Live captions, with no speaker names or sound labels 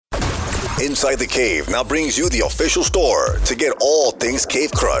Inside the Cave now brings you the official store to get all things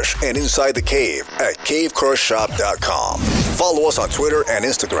Cave Crush and Inside the Cave at cavecrushshop.com. Follow us on Twitter and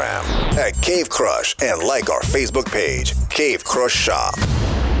Instagram at Cave Crush and like our Facebook page, Cave Crush Shop.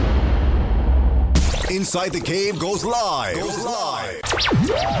 Inside the Cave goes live. It's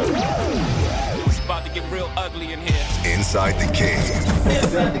about to get real ugly in here. Inside the Cave.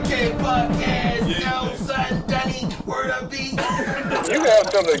 Inside the Cave podcast. Outside Danny, word up beat. You have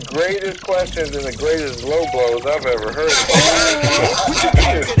some of the greatest questions and the greatest low blows I've ever heard. Inside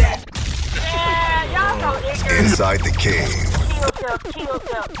the Cave. I'm going inside the cave.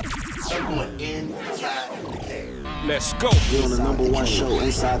 Let's go. We're on the number one show,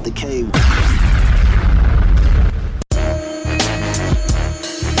 Inside the Cave.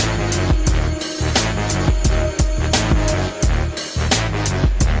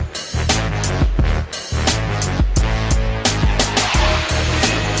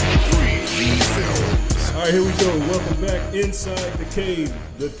 All right, here we go. Welcome back Inside the Cave.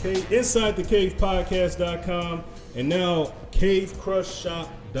 Inside the Cave podcast.com and now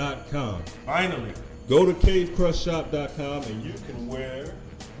cavecrushshop.com. Finally. Go to cavecrushshop.com and you can wear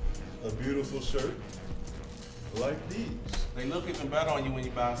a beautiful shirt like these. They look even better on you when you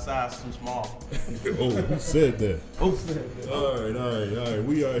buy a size too small. Oh, who said that? Who said that? All right.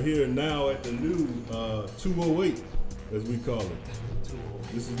 We are here now at the new 208, as we call it.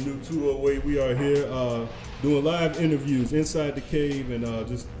 This is new 208. We are here doing live interviews inside the cave and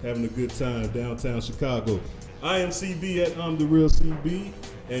just having a good time downtown Chicago. I am CB at I'm the Real CB,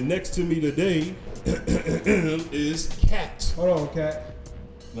 and next to me today is Cat. Hold on, Cat.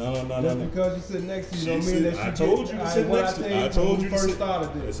 No. Just because you sit next to you don't mean that I told you to sit next to me. I told you to sit.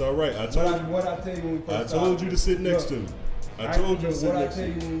 Started this. It's all right. What I tell you when we first started. I told you to sit next to me. I told you to sit next to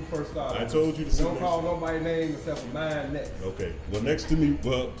me. What I tell you when we first started. I told you to sit Don't next call to me. nobody's name except for mine next. Okay. Well, next to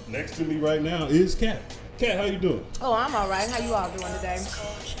me right now is Cat. Cat, how you doing? Oh, I'm all right. How you all doing today?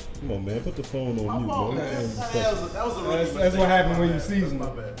 Come on, man. Put the phone on mute, man. That's what happened when you season. My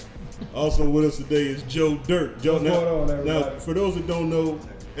bad. Also with us today is Joe Dirt. Joe, What's going on, everybody? now, for those that don't know,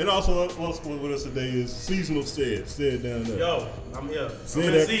 and also with us today is Seasonal Said down there. Yo, I'm here. Say I'm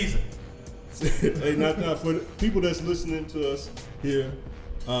in that- season. Hey, not for the people that's listening to us here.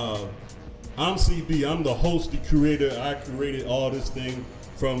 I'm CB. I'm the host, the curator. I created all this thing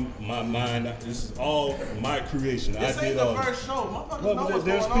from my mind. This is all my creation. This I ain't did the all. first show. Motherfuckers Well, know what's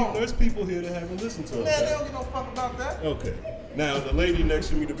there's going people. on. There's people here that haven't listened to us. Man, they right? don't give no fuck about that. Okay. Now, the lady next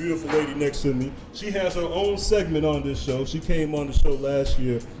to me, the beautiful lady next to me, she has her own segment on this show. She came on the show last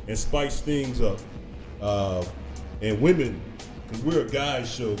year and spiced things up. And women, because we're a guy's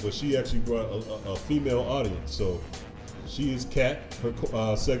show, but she actually brought a female audience. So she is Cat.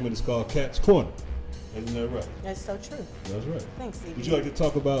 Her segment is called Cat's Corner. Isn't that right? That's so true. That's right. Thanks, CB. Would you like to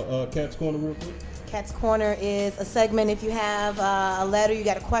talk about Cat's Corner real quick? Cat's Corner is a segment if you have a letter, you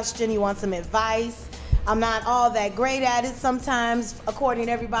got a question, you want some advice. I'm not all that great at it sometimes, according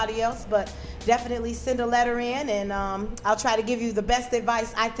to everybody else, but definitely send a letter in, and I'll try to give you the best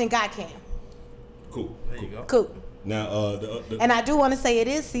advice I think I can. Cool. There you go. Cool. Now, And I do want to say it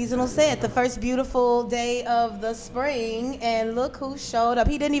is Seasonal Said, the first beautiful day of the spring, and look who showed up.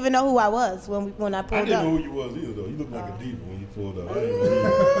 He didn't even know who I was when I pulled I didn't up. know who you was either, though. You looked like a diva when you pulled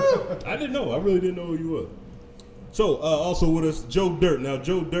up. I didn't know. I really didn't know who you was. So, also with us, Joe Dirt. Now,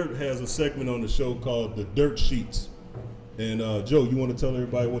 Joe Dirt has a segment on the show called The Dirt Sheets. And, Joe, you want to tell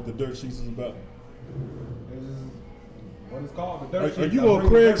everybody what The Dirt Sheets is about? What it's called? The Are dirt sheets. you on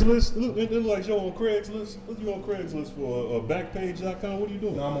Craigslist? It look like Joe on Craigslist. Look, you on Craigslist for Backpage.com? What are you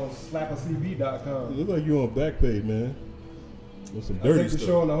doing? No, I'm on slappercb.com. Look like you on Backpage, man. With some I dirty take the stuff.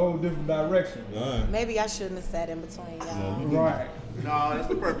 show in a whole different direction. All right. Maybe I shouldn't have sat in between y'all. No, you didn't. Right. No, that's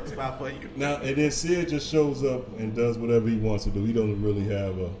the perfect spot for you. Now, and then Sid just shows up and does whatever he wants to do. He doesn't really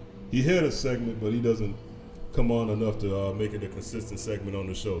have he had a segment, but he doesn't come on enough to make it a consistent segment on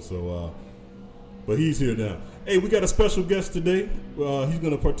the show. So, but he's here now. Hey, we got a special guest today. He's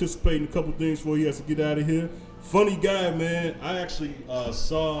going to participate in a couple things before he has to get out of here. Funny guy, man. I actually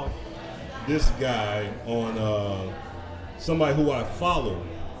saw this guy on somebody who I follow,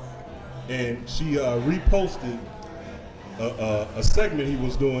 and she reposted a segment he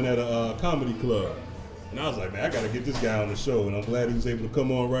was doing at a comedy club. And I was like, man, I got to get this guy on the show, and I'm glad he was able to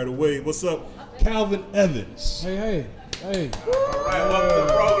come on right away. What's up, Calvin Evans? Hey. All right, welcome to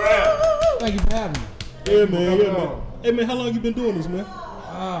the program. Thank you for having me. Yeah, man. Hey, man, how long you been doing this, man?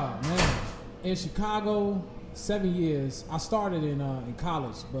 Man. In Chicago, 7 years. I started in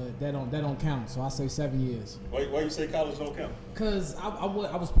college, but that don't count. So I say 7 years. Why you say college don't count? Cause I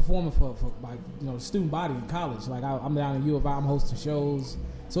was performing for like student body in college. Like I'm down in U of I, I'm hosting shows.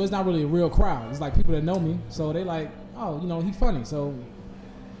 So it's not really a real crowd. It's like people that know me, so they like, oh, you know, he funny. So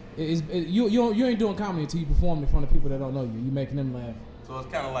you ain't doing comedy until you perform in front of people that don't know you. You making them laugh. So it's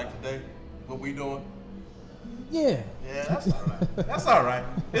kind of like today, what we doing. Yeah. Yeah, that's all right. That's all right.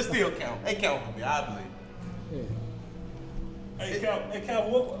 It still count. It count for me, I believe. Yeah. Hey, Cal,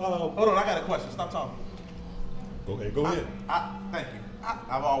 what? Hold on, I got a question. Stop talking. Go ahead. Thank you.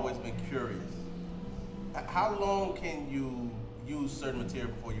 I've always been curious. How long can you use certain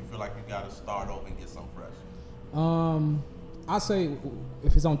material before you feel like you got to start over and get something fresh? I say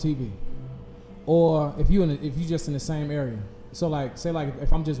if it's on TV, or if you just in the same area. So like, say like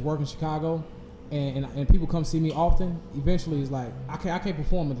if I'm just working Chicago, and people come see me often, eventually it's like I can't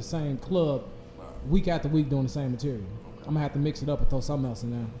perform at the same club week after week doing the same material. I'm gonna have to mix it up and throw something else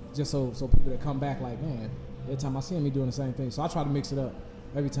in there, just so people that come back like, man, every time I see me doing the same thing. So I try to mix it up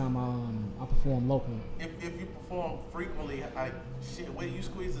every time I perform locally. If you perform frequently, like shit, where do you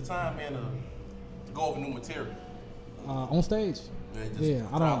squeeze the time in to go over new material? On stage. Yeah,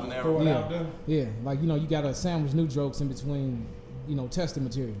 I don't throw it out there. Yeah, like you gotta sandwich new jokes in between, testing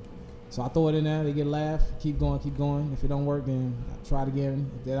material. So I throw it in there, they get a laugh, keep going. If it don't work, then I try it again.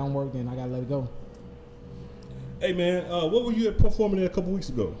 If that don't work, then I gotta let it go. Hey man, what were you performing at a couple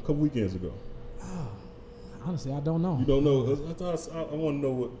weekends ago? Honestly, I don't know. You don't know? I want to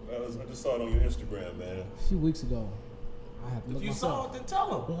know what. I just saw it on your Instagram, man. A few weeks ago. I have to look If you myself. saw it, then tell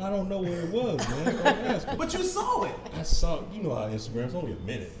them. Well, I don't know where it was, man. Don't ask me. But you saw it. I saw. You know how Instagram's only a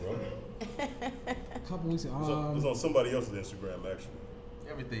minute, bro. A couple weeks ago. It was on somebody else's Instagram, actually.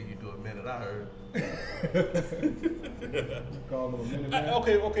 Everything you do a minute, I heard. Call him a minute man.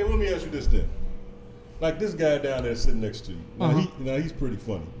 Okay. Let me ask you this then. Like this guy down there sitting next to you. Now, he's pretty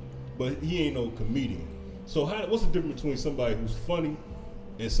funny, but he ain't no comedian. So what's the difference between somebody who's funny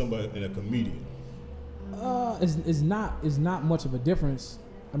and a comedian? It's not much of a difference.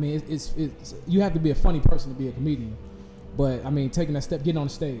 I mean, it's you have to be a funny person to be a comedian. But I mean, taking that step, getting on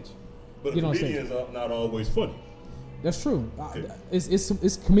the stage. But comedians are not always funny. That's true. Okay.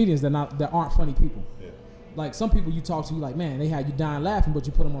 It's comedians that aren't funny people. Yeah. Like some people you talk to, you like, man, they had you dying laughing, but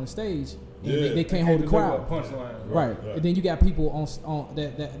you put them on the stage and they can't hold the crowd. Right. And then you got people on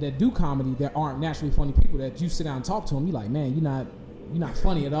that do comedy that aren't naturally funny people that you sit down and talk to them. You like, man, you're not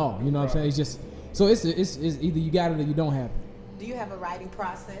funny at all. You know what I'm saying? It's just so it's either you got it or you don't have it. Do you have a writing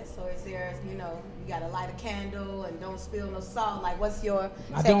process, or is there, you got to light a candle and don't spill no salt? Like, what's your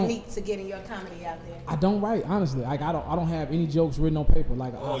technique to getting your comedy out there? I don't write, honestly. Like, I don't have any jokes written on paper.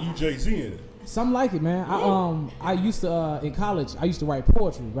 Like, you Jay-Z in it. Something like it, man. I used to in college. I used to write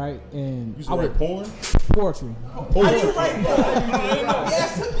poetry, right? And you used to write porn? Poetry. How do you write porn?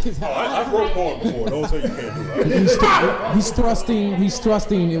 I wrote porn before. Don't say you can't do it. He's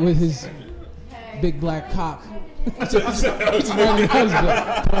thrusting it with his big black cock. Thrusting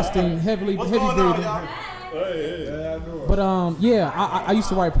heavy breathing. But I used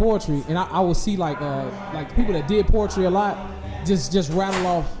to write poetry, and I would see like people that did poetry a lot just rattle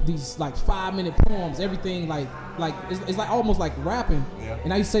off these like 5-minute poems, everything like it's like almost like rapping. Yeah.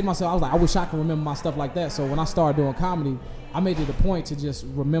 And I used to say to myself, I was like, I wish I could remember my stuff like that. So when I started doing comedy, I made it a point to just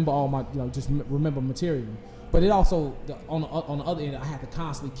remember all my just remember material. But it also on the other end, I have to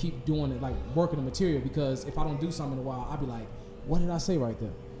constantly keep doing it, like working the material, because if I don't do something in a while, I'll be like, what did I say right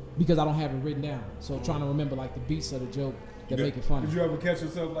there? Because I don't have it written down. So trying to remember like the beats of the joke that make it funny. Did you ever catch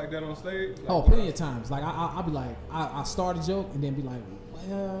yourself like that on stage? Oh, plenty of times. Like I'll be like, I start a joke and then be like,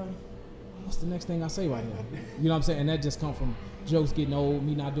 well, what's the next thing I say right here? You know what I'm saying? And that just come from jokes getting old,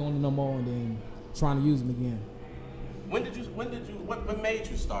 me not doing them no more, and then trying to use them again. What made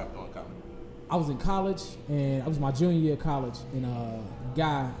you start doing comedy? I was in college, and I was my junior year of college, and a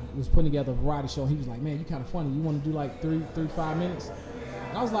guy was putting together a variety show. He was like, man, you kind of funny. You want to do like 5 minutes?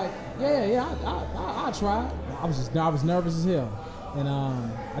 And I was like, yeah, I'll try. I was nervous as hell. And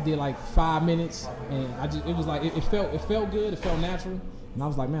I did like 5 minutes, and it was like, it felt good, it felt natural. And I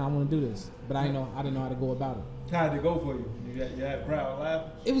was like, man, I want to do this. But I didn't know how to go about it. How did it go for you? You had a crowd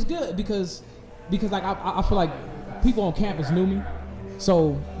laughing? It was good because like I feel like people on campus knew me.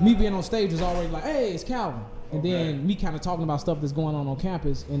 So me being on stage was already like, hey, it's Calvin. And then me kind of talking about stuff that's going on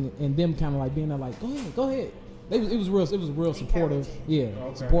campus, and them kind of like being there like, go ahead. It was real supportive. Yeah,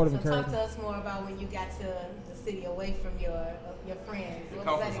 supportive, so encouraging. Talk to us more about when you got to the city away from your friends.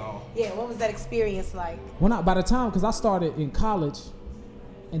 What was that experience like? By the time, because I started in college,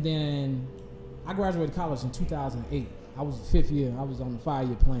 and then I graduated college in 2008. I was 5th year. I was on the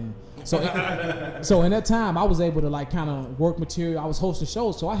 5-year plan. So in that time, I was able to like kind of work material. I was hosting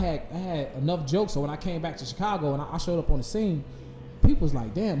shows, so I had enough jokes. So when I came back to Chicago and I showed up on the scene, people was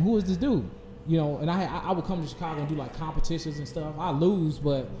like, "Damn, who is this dude?" you know, and I would come to Chicago and do like competitions and stuff. I lose,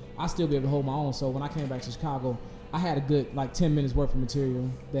 but I still be able to hold my own. So when I came back to Chicago, I had a good like 10 minutes worth of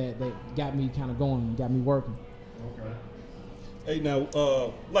material that got me kind of going and got me working. Okay. Hey, now,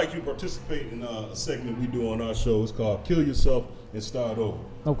 like you participate in a segment we do on our show. It's called Kill Yourself and Start Over.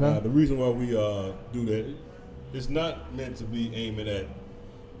 Okay. The reason why we do that, it's not meant to be aiming at,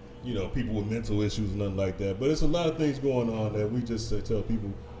 you know, people with mental issues and nothing like that. But it's a lot of things going on that we just tell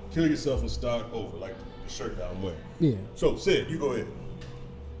people, kill yourself and start over, like the shirt that I'm wearing. Yeah. So, Sid, you go ahead.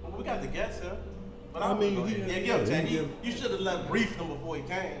 Well, we got the guests here. But I mean, you should have let brief him before he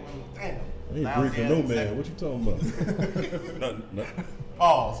came. Damn. I ain't briefing no man. What you talking about? Nothing.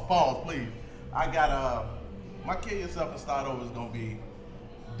 Pause, please. I got my Kill Yourself and Start Over is gonna be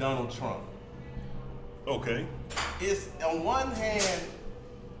Donald Trump. Okay. It's on one hand,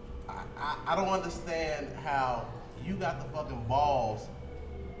 I don't understand how you got the fucking balls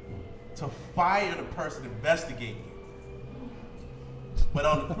to fire the person investigating you. But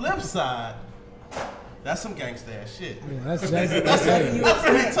on the flip side, that's some gangsta ass shit. Yeah, that's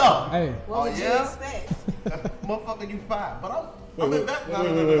pretty tough. Hey. What would you expect? Motherfucker, you fired. But Wait,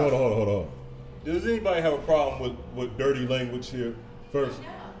 hold on. Does anybody have a problem with dirty language here first?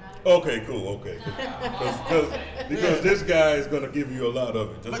 Okay, cool. Okay, because this guy is gonna give you a lot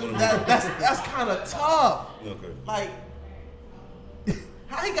of it. But that's kind of tough. Okay. Like,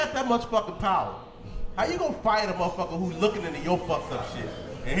 how he got that much fucking power? How you gonna fire the motherfucker who's looking into your fucked up shit?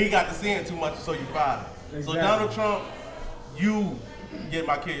 And he got to seeing too much, so you fired him. Exactly. So Donald Trump, you get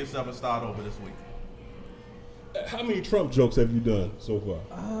my Kill Yourself and Start Over this week. How many Trump jokes have you done so far?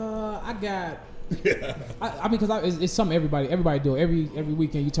 I got. I mean, because it's something everybody do. Every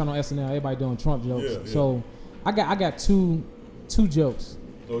weekend you turn on SNL, everybody doing Trump jokes. Yeah. So I got two jokes.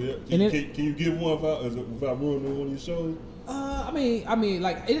 Oh yeah. Can you give one without ruining one of your shows? I mean,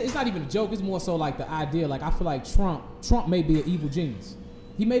 like it's not even a joke. It's more so like the idea. Like I feel like Trump may be an evil genius.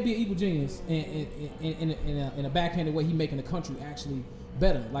 He may be an evil genius, and in a backhanded way, he making the country actually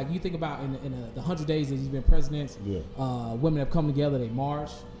better. Like you think about in the 100 days that he's been president, women have come together. They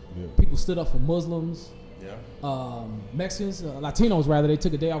marched. Yeah. People stood up for Muslims. Yeah. Mexicans, Latinos rather. They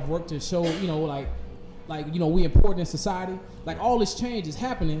took a day off work to show, you know, like you know, we important in society. Like all this change is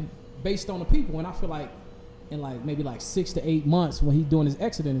happening based on the people, and I feel like in like maybe like 6 to 8 months when he's doing his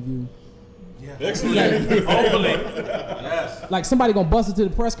exit interview. Yeah. Exit interview. Yes. Like somebody gonna bust into the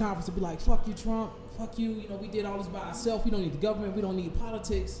press conference and be like, "Fuck you, Trump. Fuck you. You know, we did all this by ourselves. We don't need the government. We don't need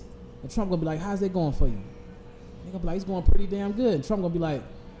politics." And Trump gonna be like, "How's that going for you?" They gonna be like, "It's going pretty damn good." And Trump gonna be like,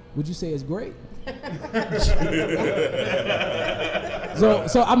 "Would you say it's great?"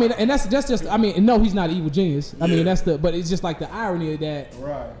 So I mean, and that's just I mean, no, he's not an evil genius. I mean, but it's just like the irony of that.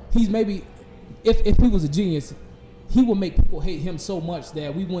 Right. He's maybe if he was a genius, he would make people hate him so much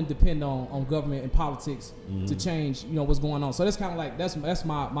that we wouldn't depend on government and politics to change, you know, what's going on. So that's kind of like that's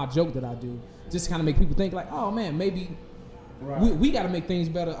my joke that I do, just kind of make people think like, oh man, maybe we got to make things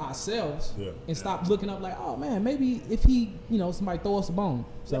better ourselves and stop looking up like, oh man, maybe if he, you know, somebody throw us a bone.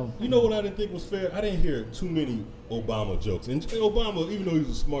 So you know what I didn't think was fair? I didn't hear too many Obama jokes. And Obama, even though he was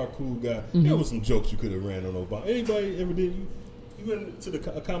a smart, cool guy, there was some jokes you could have ran on Obama. Anybody ever did? You went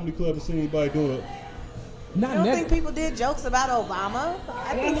to a comedy club and seen anybody doing it? I don't think people did jokes about Obama.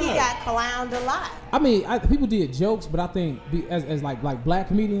 I think he got clowned a lot. I mean, people did jokes, but I think as like black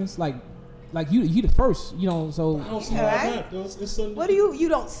comedians, like you the first, you know. So I don't see why not. What do you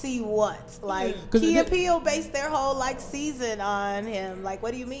don't see what? Like Key and Peele based their whole like season on him. Like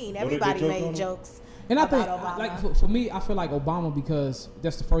what do you mean? Everybody made jokes. And I think Obama. like for me, I feel like Obama because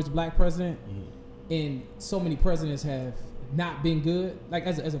that's the first black president, and so many presidents have not been good. Like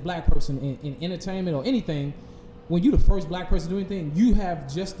as a black person in entertainment or anything, when you're the first black person to do anything, you have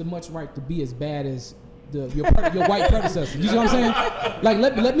just as much right to be as bad as your white predecessor. You know what I'm saying? Like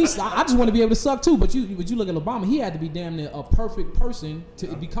let me. I just want to be able to suck too. But you look at Obama, he had to be damn near a perfect person to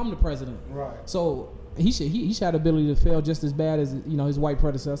become the president. Right. So he should have the ability to fail just as bad as, you know, his white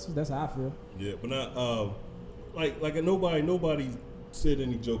predecessors. That's how I feel. Yeah, but not like nobody said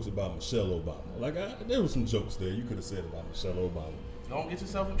any jokes about Michelle Obama. Like there were some jokes there you could have said about Michelle Obama. Don't get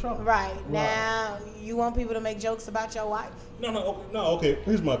yourself in trouble. Right. Now, you want people to make jokes about your wife? No. Okay.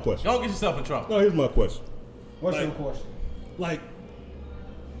 Here's my question. Don't get yourself in trouble. No, here's my question. What's your question? Like,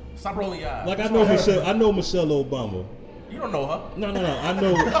 stop rolling your eyes. Like I know Michelle Obama. You don't know her. No.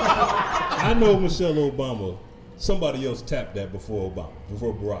 I know Michelle Obama. Somebody else tapped that before Obama,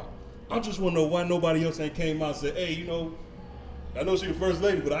 before Barack. I just want to know why nobody else ain't came out and said, hey, you know, I know she the first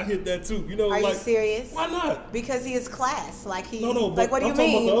lady, but I hit that too. You know, Are like, you serious? why not? Because he is class. Like he. No, but like what do you I'm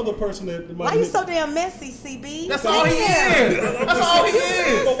talking mean? about the other person that might Why you hit- so damn messy, CB? That's all he is. That's all he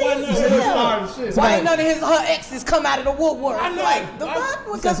is. But why not? Why didn't none of her exes come out of the woodwork? Like the fuck?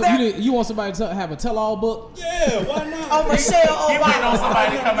 Because So you want somebody to have a tell-all book? Yeah, why not? Oh, Michelle He waiting on Obama.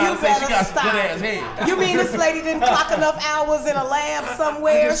 somebody to come out You and say she better got stop. good ass head. You mean this lady didn't clock enough hours in a lab I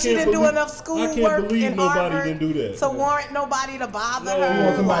somewhere? just She can't didn't do believe- enough I schoolwork can't believe in nobody Harvard didn't do that. to warrant nobody to bother No, her. You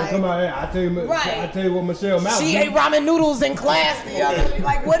want somebody like, to come out here? I tell you what Michelle Mouth. she ate ramen noodles in class the other day.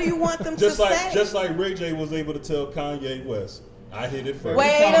 Like, what do you want them Just to like say? just like Ray J was able to tell Kanye West, I hit it first.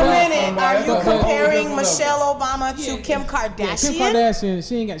 Wait a minute. Are you But- comparing but- Michelle Obama to Yeah, Kim Yeah, Kardashian? Kim Kardashian,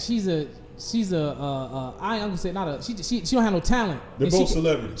 she ain't got. She's a. I ain't gonna say not a. She don't have no talent. They're And both she,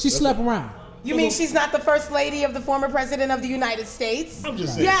 celebrities. She That's slept it. around. You mean she's not the first lady of the former president of the United States? I'm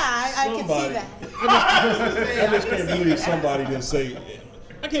just saying. Yeah, I can see somebody- that. I just can't believe somebody didn't say.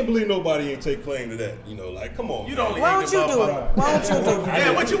 I can't believe nobody ain't take claim to that. You know, like, come on. You man. don't Why don't you do it? Why don't you do it?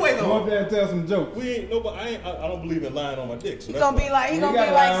 Yeah, what you waiting Go on? up there and tell some jokes. We ain't nobody. I don't believe in lying on my dick. So He that's gonna be why. like, he You gonna be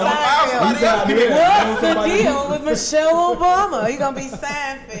gotta like lie somebody Seinfeld. else. You gotta know What's the somebody- deal with Michelle Obama? He gonna be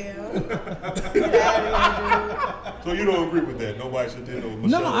Seinfeld. Get out of here, dude. So you don't agree with that? Nobody should do no. No,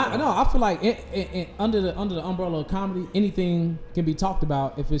 Michelle Obama. no. I feel like under the umbrella of comedy, anything can be talked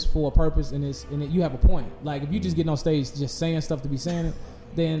about if it's for a purpose and you have a point. Like if you just get on stage just saying stuff to be saying it,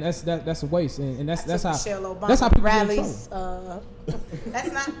 then that's a waste. And that's how Michelle Obama that's how people get in rallies.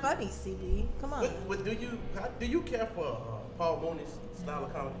 That's not funny, CB. Come on. Do you care for Paul Mooney's style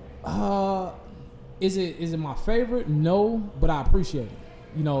of comedy? trouble. Is it my favorite? No, but I appreciate it.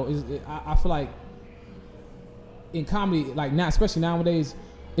 You know, I feel like in comedy, like now, especially nowadays,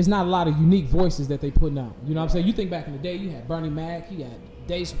 it's not a lot of unique voices that they putting out. You know what I'm saying? You think back in the day, you had Bernie Mac, you had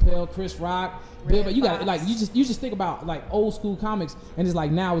Dave Chappelle, Chris Rock, Bill, but you got like you just think about like old school comics, and it's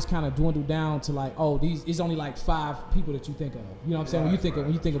like now it's kind of dwindled down to like, oh, these it's only like 5 people that you think of. You know what I'm saying?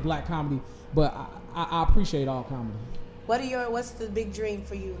 When you think of black comedy, but I appreciate all comedy. What's the big dream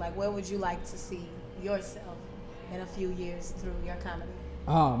for you? Like, where would you like to see yourself in a few years through your comedy?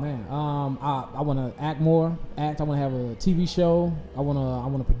 Oh man, I want to act more. I want to have a TV show. I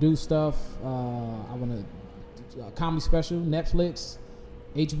want to produce stuff. I want a comedy special, Netflix,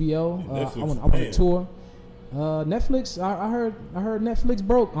 HBO. Netflix I want is to tour. Netflix. I heard Netflix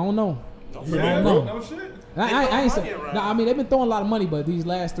broke. I don't know. Yeah, No. no shit. I ain't money say. around. No, I mean they've been throwing a lot of money, but these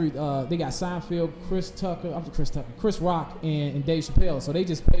last 3, they got Seinfeld, Chris Rock, and Dave Chappelle. So they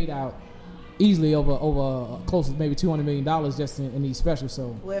just paid out easily over close to maybe $200 million just in these specials.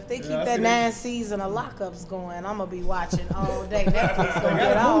 So Well, if they keep I that see 9 season of lockups going, I'm gonna be watching all day. Netflix They gonna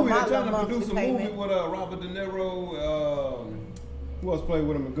get got a all movie. my They're little trying to produce a monthly movie payment. with Robert De Niro. Who else played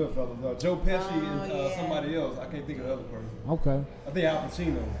with him in Goodfellas? Joe Pesci and yeah. somebody else. I can't think of the other person. okay. I think Al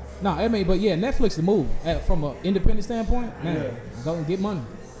Pacino. No, I mean, but yeah, Netflix the move from an independent standpoint. Man, Yeah. go and get money.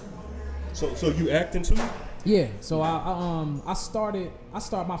 So you acting too? Yeah, so I started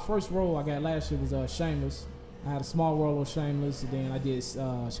my first role I got last year was Shameless. I had a small role of Shameless, and then I did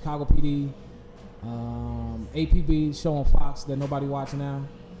Chicago PD, APB show on Fox that nobody watching now.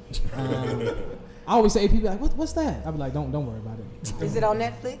 I always say APB like what's that? I be like don't worry about it. Is it on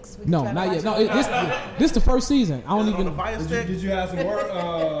Netflix? We can No, try to not watch yet. No, it. this the first season. I don't On the even. Fire Stick? Did you have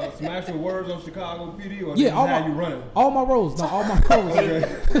some actual words on Chicago PD, or Yeah, just all how my you running? all my roles. No, all my roles.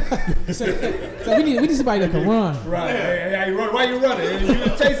 Okay. So we need somebody that can run. Right. Hey, how you run? Why you running? You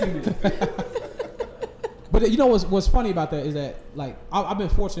been chasing me. But you know what's funny about that is that like I've been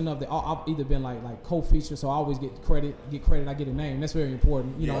fortunate enough that I've either been like co-feature, so I always get credit. I get a name. That's very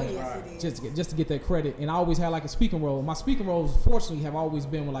important, you know, yes, it is. just to get that credit. And I always had like a speaking role. My speaking roles, fortunately, have always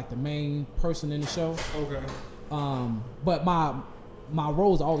been with like the main person in the show. Okay. But my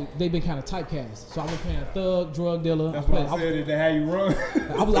roles they've been kind of typecast. So I've been playing a thug, drug dealer. That's what I said. Is that how you run?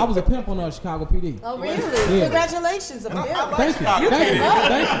 I was a pimp on Chicago PD. Oh, really? Yeah. Congratulations, Bill. Thank you. Chicago Thank you.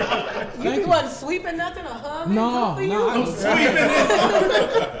 PD. Thank you. You wasn't sweeping nothing or humming? No, Good for no, you.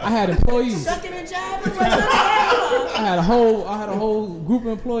 I had employees. Shucking and jiving. What's up? I had a whole group of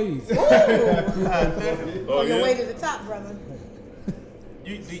employees. On your way to the top, brother.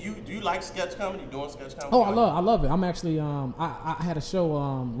 Do you like sketch comedy? Doing sketch comedy? Oh, I love it. I'm actually I had a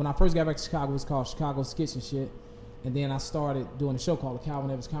show when I first got back to Chicago. It was called Chicago Skits and Shit, and then I started doing a show called the Calvin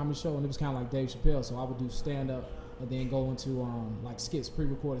Evans Comedy Show, and it was kind of like Dave Chappelle. So I would do stand up and then go into like skits,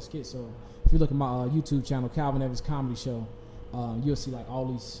 pre-recorded skits. So if you look at my YouTube channel, Calvin Evans Comedy Show, you'll see like all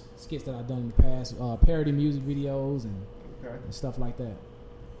these skits that I've done in the past, parody music videos and stuff like that.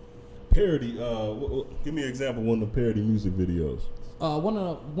 parody. Give me an example of one of the parody music videos.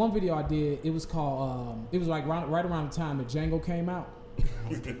 One video I did, it was called. It was like right around the time that Django came out.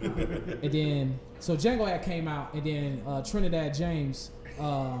 And then so Django had came out, and then Trinidad James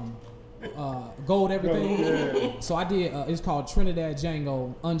Gold Everything. Yeah. So I did. It's called Trinidad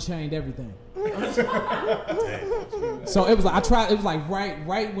Django Unchained Everything. So it was like I tried. It was like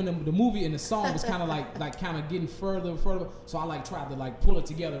right when the movie and the song was kind of like kind of getting further and further. So I like tried to like pull it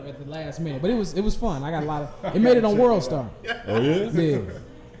together at the last minute. But it was fun. I got a lot of. It made it on World Star. Oh yeah. Yeah.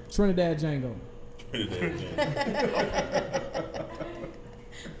 Trinidad Django. Trinidad Django.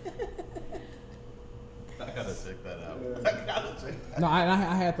 I gotta check that out. No,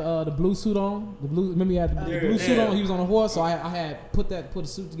 I had the blue suit on. The blue. Remember, he had the blue suit on. He was on a horse, so I had put the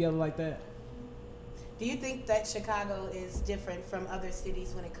suit together like that. Do you think that Chicago is different from other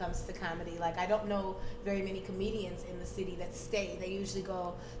cities when it comes to comedy? Like, I don't know very many comedians in the city that stay. They usually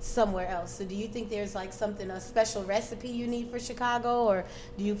go somewhere else. So do you think there's like a special recipe you need for Chicago? Or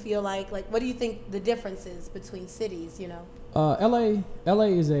do you feel like what do you think the difference is between cities, you know? LA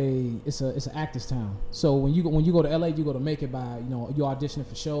is it's an actor's town. So when you go to LA, you go to make it by, you auditioning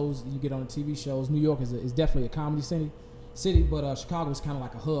for shows, you get on the TV shows. New York is definitely a comedy city, but Chicago is kind of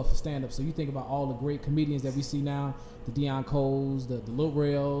like a hub for stand-up. So you think about all the great comedians that we see now, the Deion Coles, the Lil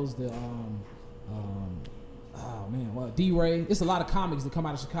Rails, the D-Ray. It's a lot of comics that come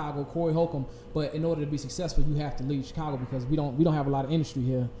out of Chicago, Corey Holcomb. But in order to be successful, you have to leave Chicago because we don't have a lot of industry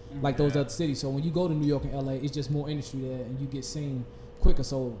here like those other cities. So when you go to New York and LA, it's just more industry there, and you get seen quicker.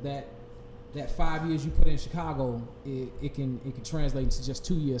 So that 5 years you put in Chicago, it can translate into just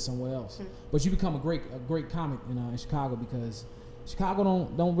 2 years somewhere else. Mm-hmm. But you become a great comic in Chicago because Chicago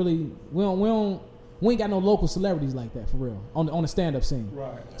don't really we ain't got no local celebrities like that for real on the stand up scene.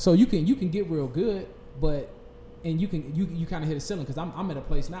 Right. So you can get real good, but you kind of hit a ceiling because I'm at a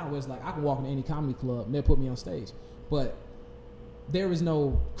place now where it's like I can walk into any comedy club and they'll put me on stage, but there is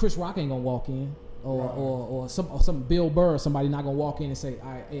no Chris Rock ain't gonna walk in. Or some Bill Burr, somebody not gonna walk in and say, all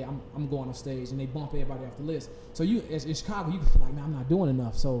right, hey, I'm going on stage, and they bump everybody off the list. So in Chicago, you can feel like, man, I'm not doing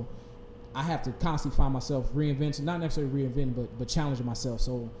enough. So I have to constantly find myself reinventing, not necessarily reinventing, but challenging myself.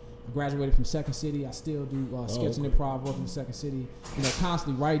 So I graduated from Second City. I still do sketching, improv, working in Second City.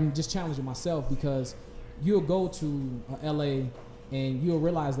 Constantly writing, just challenging myself because you'll go to LA and you'll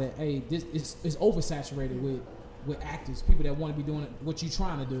realize that hey, this is oversaturated with actors, people that want to be doing what you're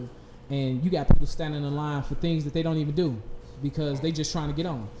trying to do. And you got people standing in line for things that they don't even do because they just trying to get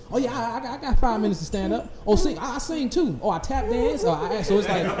on. Oh yeah, I got 5 minutes to stand up. Oh, sing, I sing too. Oh, I tap dance. So it's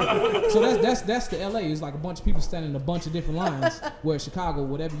like, so that's the LA. It's like a bunch of people standing in a bunch of different lines. Where Chicago,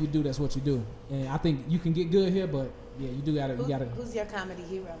 whatever you do, that's what you do. And I think you can get good here, but yeah, you gotta. Who's your comedy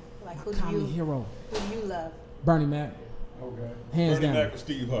hero? Like who hero? Who do you love? Bernie Mac. Okay. Hands Bernie down. Mac or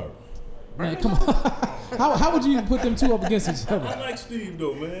Steve Harvey. Man, come on. How would you put them two up against each other? I like Steve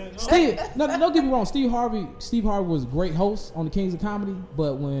though, man. Steve, no, don't get me wrong. Steve Harvey was a great host on the Kings of Comedy,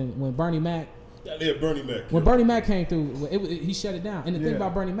 but when Bernie Mac, Bernie Mac. When Bernie Mac came through, he shut it down. And the thing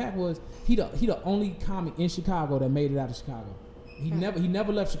about Bernie Mac was he the only comic in Chicago that made it out of Chicago. He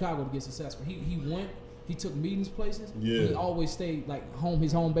never left Chicago to get successful. He went. He took meetings places. Yeah. He always stayed like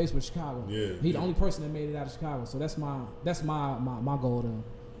his home base was Chicago. Yeah. He's the only person that made it out of Chicago. So that's my goal to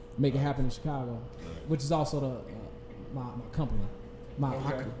make it happen in Chicago, which is also my company.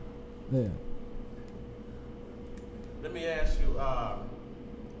 Yeah. Let me ask you,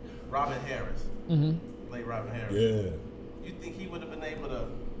 Robin Harris, late Robin Harris. Yeah. You think he would have been able to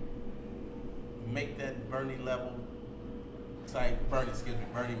make that Bernie Mac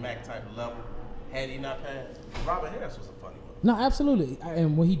type of level had he not passed? Robin Harris was a funny one. No, absolutely.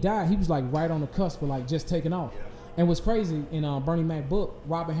 And when he died, he was like right on the cusp of like just taking off. Yeah. And what's crazy in Bernie Mac book,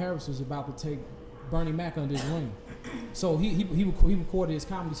 Robin Harris was about to take Bernie Mac under his wing. So he recorded his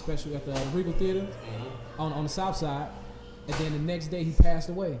comedy special at the Regal Theater on the South Side, and then the next day he passed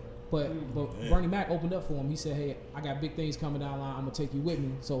away. But Bernie Mac opened up for him. He said, "Hey, I got big things coming down the line. I'm gonna take you with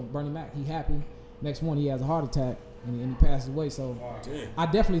me." So Bernie Mac, he happy. Next morning he has a heart attack and he passes away. So I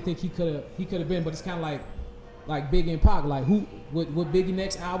definitely think he could have been. But it's kind of like Biggie and Pac. Like who would Biggie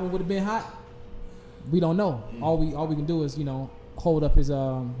next album would have been hot? We don't know. All we can do is hold up his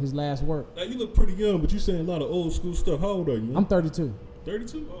last work. Now, you look pretty young, but you saying a lot of old school stuff. How old are you, man? I'm 32.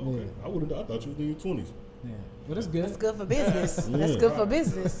 32? Oh, okay. Yeah. I thought you was in your 20s. Yeah, but that's good. That's good for business. Yeah. That's good for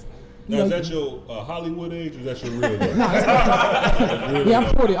business. Now, is that your Hollywood age or is that your real age? Yeah,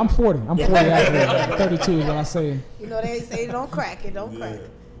 I'm 40. I'm 40 actually. 32 is what I say. They say don't crack it. Don't crack.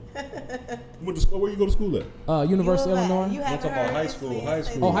 Where you go to school at? University of Illinois. You haven't heard high school.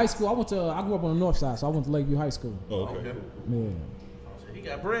 Oh, high school. I grew up on the north side, so I went to Lakeview High School. Oh, okay. Yeah. So he he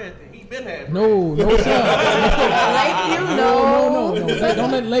got bread, then he been had bread. No, sir. Lakeview, no.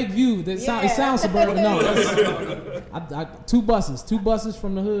 Don't let Lakeview. It sounds suburban. No, two buses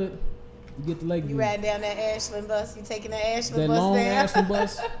from the hood. You get to Lakeview. You riding down that Ashland bus? You taking that Ashland that bus long there? Ashland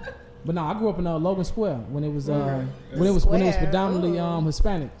bus. But no, I grew up in Logan Square when it was predominantly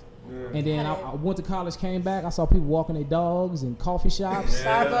Hispanic. And then I went to college, came back. I saw people walking their dogs in coffee shops.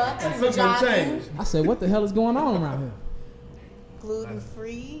 Starbucks, and changed. I said, "What the hell is going on around here?" Gluten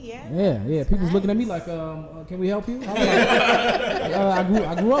free, yeah. Yeah. People was looking at me like, "Can we help you?" I was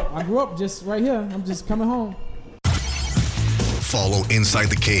like, I grew up just right here. I'm just coming home. Follow Inside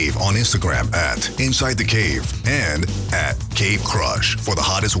the Cave on Instagram at Inside the Cave and at Cave Crush for the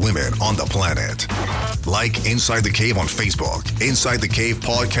hottest women on the planet. Like Inside the Cave on Facebook, Inside the Cave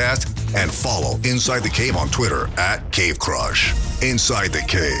Podcast, and follow Inside the Cave on Twitter at Cave Crush. Inside the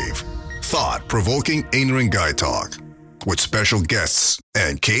Cave. Thought-provoking ignorant guy talk with special guests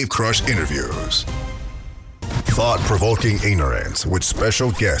and Cave Crush interviews. Thought-provoking ignorance with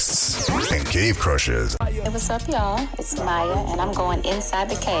special guests and Cave Crushes. Hey, what's up, y'all? It's Maya, and I'm going inside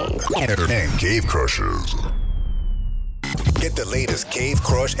the cave. And Cave Crushes. Get the latest Cave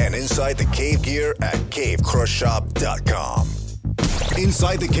Crush and Inside the Cave gear at cavecrushshop.com.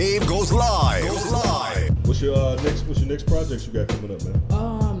 Inside the Cave goes live. What's your next project you got coming up, man?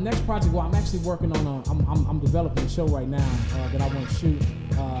 Next project. Well, I'm actually working on I'm developing a show right now that I want to shoot.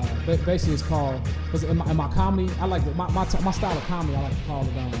 But basically, it's called. Cause in my comedy, I like my style of comedy. I like to call it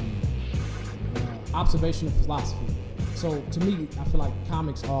observational philosophy. So to me, I feel like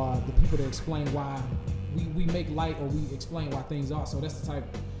comics are the people that explain why we make light or we explain why things are. So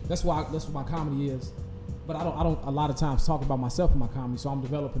that's what my comedy is. But I don't a lot of times talk about myself in my comedy. So I'm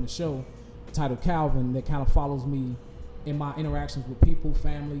developing a show titled Calvin that kind of follows me in my interactions with people,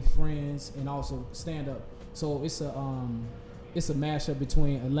 family, friends, and also stand up. So it's a mashup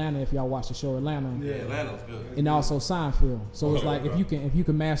between Atlanta, if y'all watch the show Atlanta. Yeah, Atlanta's good. And also Seinfeld. So it's like if you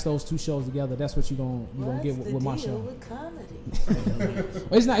can mash those two shows together, that's what you're gonna get with my show. With comedy?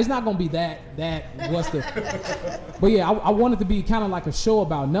 It's not gonna be that what's the. But yeah, I want it to be kind of like a show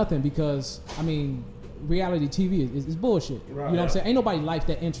about nothing because I mean. Reality TV is bullshit. Right. You know what I'm saying? Ain't nobody life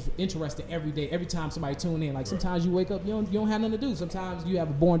that interested every day. Every time somebody tune in, like sometimes you wake up, you don't have nothing to do. Sometimes you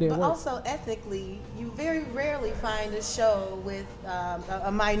have a boring day at But work. also ethically, you very rarely find a show with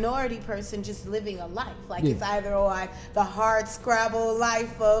a minority person just living a life. Like it's either like the hard scrabble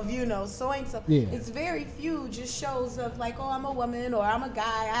life of so and so. Yeah. It's very few just shows of like, oh, I'm a woman or I'm a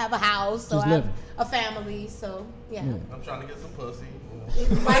guy. I have a house or Just I have living. a family. So yeah. I'm trying to get some pussy.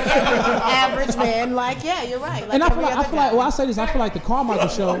 Like every average man, like you're right. Like and I feel every other guy. like I say this. I feel like the Carmichael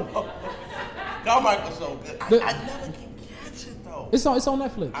show. Carmichael's so good. I never can catch it though. It's on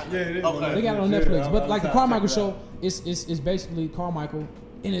Netflix. They got it on Netflix. But like the Carmichael show, it's basically Carmichael,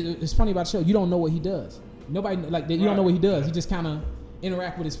 and it's funny about the show. You don't know what he does. Nobody you don't know what he does. He just kind of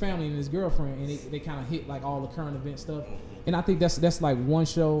interact with his family and his girlfriend, and they kind of hit like all the current event stuff. And I think that's like one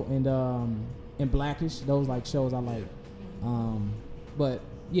show, and Blackish. Those like shows I like. But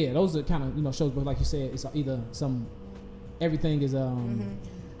yeah, those are kind of shows. But like you said, it's either everything is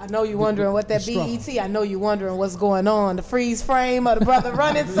I know you're wondering what that BET. I know you're wondering what's going on. The freeze frame of the brother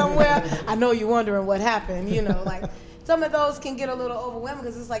running somewhere. I know you're wondering what happened. Like some of those can get a little overwhelming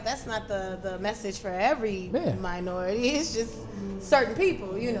because it's like that's not the message for every minority. It's just certain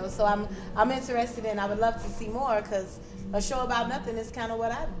people. So I'm interested in. I would love to see more because a show about nothing is kind of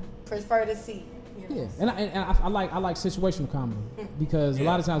what I prefer to see. Yeah, and I like situational comedy because a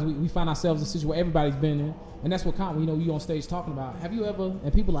lot of times we find ourselves in a situation where everybody's been in, and that's what comedy. You on stage talking about. Have you ever?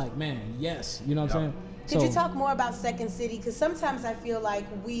 And people like, man, yes. You know what I'm saying? Could you talk more about Second City? Because sometimes I feel like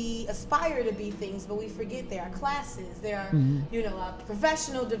we aspire to be things, but we forget there are classes. There are,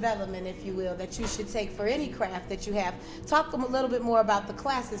 professional development, if you will, that you should take for any craft that you have. Talk a little bit more about the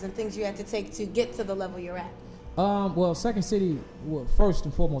classes and things you have to take to get to the level you're at. Well, Second City. Well, first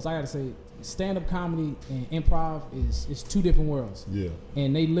and foremost, I got to say, stand-up comedy and improv is two different worlds. Yeah.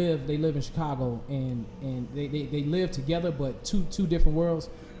 And they live in Chicago, and they live together, but two different worlds.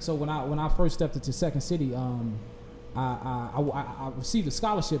 So when I first stepped into Second City, I received a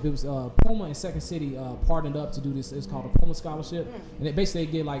scholarship. It was Puma and Second City partnered up to do this. It's called a Puma scholarship, and it basically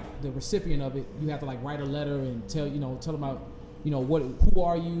get like the recipient of it. You have to like write a letter and tell them about. Who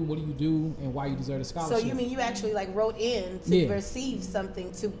are you, what do you do, and why you deserve the scholarship. So you mean you actually like wrote in to receive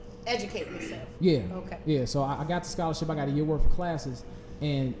something to educate yourself? Yeah. Okay. Yeah. So I got the scholarship. I got a year worth of classes,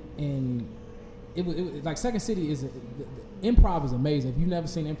 and it was like Second City the improv is amazing. If you've never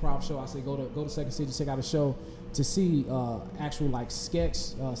seen an improv show, I say go to Second City, check out a show to see actual like sketch,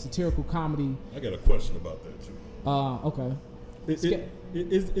 satirical comedy. I got a question about that too. Okay.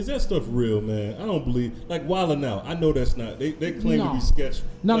 Is that stuff real, man? I don't believe. Like Wildin' Out, I know that's not. They claim to be sketch.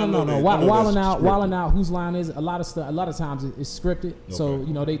 No. Wildin' Out. Whose line is it? A lot of stuff. A lot of times it's scripted. Okay. So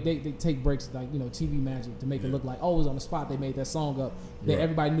they take breaks like TV magic to make it look like it was on the spot. They made that song up that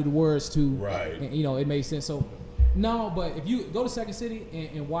everybody knew the words to. Right. And it made sense. So no, but if you go to Second City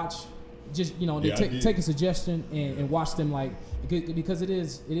and watch, just take a suggestion and watch them because it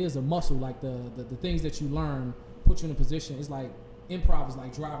is a muscle. Like the things that you learn put you in a position. It's like. Improv is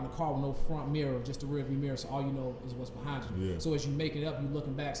like driving a car with no front mirror, just a rear view mirror, so all you know is what's behind you. Yeah. So as you make it up, you're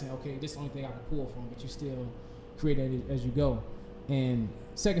looking back saying, okay, this is the only thing I can pull from, but you still create it as you go. And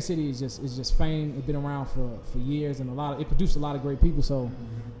Second City is just fame. It's been around for years, and it produced a lot of great people. So,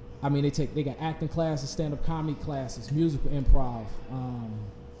 I mean, they got acting classes, stand-up comedy classes, musical improv,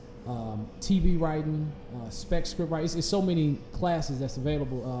 TV writing, spec script writing. It's so many classes that's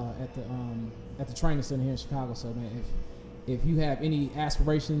available at the training center here in Chicago. So, man, if you have any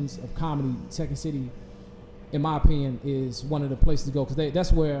aspirations of comedy, Second City, in my opinion, is one of the places to go because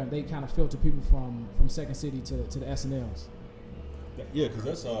that's where they kind of filter people from Second City to the SNLs. Yeah, because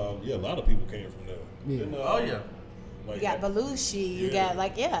that's a lot of people came from there. Yeah. Like you got Belushi. You got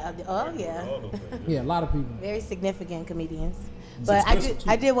yeah, a lot of people. Very significant comedians. But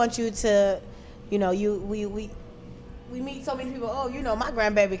I did want you to, we meet so many people, my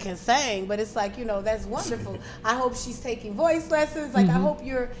grandbaby can sing, but it's like, that's wonderful. I hope she's taking voice lessons. Like, I hope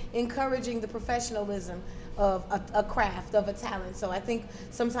you're encouraging the professionalism of a craft, of a talent. So I think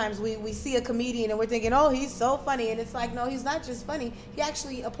sometimes we see a comedian and we're thinking, oh, he's so funny. And it's like, no, he's not just funny. He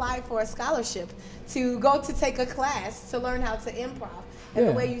actually applied for a scholarship to go to take a class to learn how to improv. And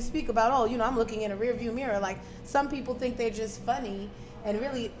the way you speak about, I'm looking in a rearview mirror. Like, some people think they're just funny. And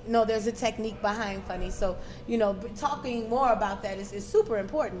really, no, there's a technique behind funny. So, talking more about that is super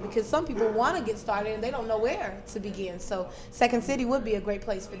important because some people want to get started and they don't know where to begin. So, Second City would be a great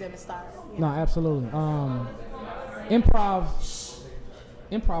place for them to start. No, absolutely. Improv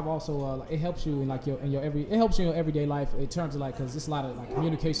also it helps you in your everyday life in terms of because it's a lot of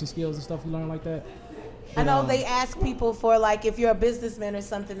communication skills and stuff you learn like that. I know they ask people for if you're a businessman or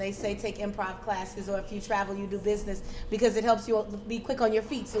something, they say take improv classes, or if you travel, you do business because it helps you be quick on your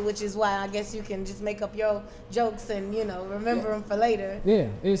feet. So, which is why I guess you can just make up your jokes and remember them for later. Yeah,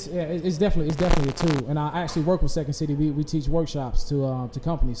 it's definitely a tool. And I actually work with Second City. We teach workshops to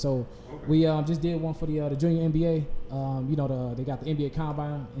companies. So we just did one for the junior NBA. They got the NBA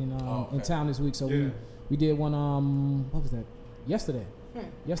Combine in town this week. So we did one. What was that? Yesterday.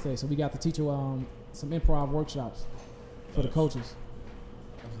 Yesterday. So we got to teach you some improv workshops for the coaches.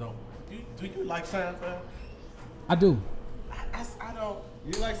 That's dope. Do you like Seinfeld? I do. I don't.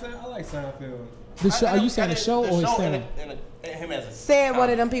 You like Seinfeld? I like Seinfeld. The show? Are you saying the show or his stand-up? Him as a said one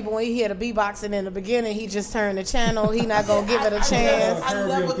of them people when he hear the beatboxing in the beginning, he just turned the channel. He not gonna give it a chance.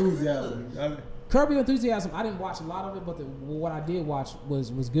 Curb Your Enthusiasm. I didn't watch a lot of it, but what I did watch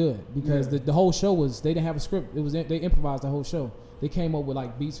was good because the whole show was they didn't have a script. They improvised the whole show. They came up with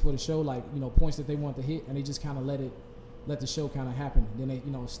beats for the show, points that they wanted to hit, and they just kind of let the show kind of happen. Then they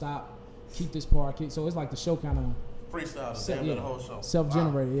stop, keep this part. So it's like the show kind of freestyle. The whole show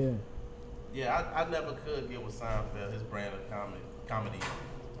self-generated. Wow. Yeah, I never could get with Seinfeld, his brand of comedy.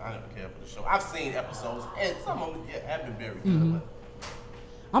 I never cared for the show. I've seen episodes, and some of them have been very good.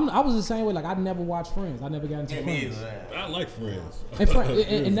 Mm-hmm. I was the same way. I never watched Friends. I never got into Friends. I like Friends.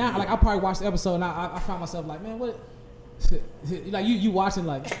 And now, I probably watched the episode, and I found myself man, what? You watching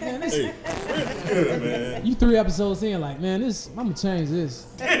man, this good, man. You 3 episodes in, man, this I'm gonna change this.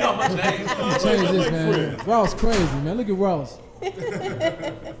 I'm gonna change this, man. Friends. Ross crazy, man. Look at Ross. But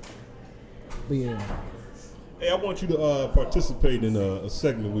yeah. Hey, I want you to participate in a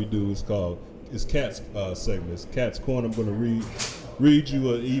segment we do. It's Cat's segment. It's Cat's Corner. I'm gonna read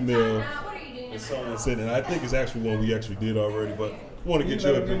you an email that someone sent, and I think it's actually one we actually did already, but I want to get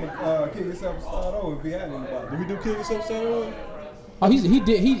your opinion. Kill yourself and start over if you had anybody. Did we do Kill Yourself Start Over? Oh, he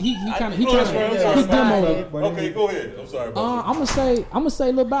did. He demoed it. Okay, go ahead. I'm sorry about that. I'm gonna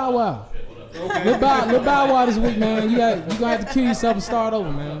say Lil Bow Wow. Okay. Lil Bow Wow this week, man. You gonna have to kill yourself and start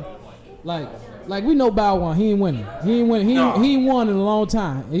over, man. Like we know Bow Wow, he ain't winning. He ain't won in a long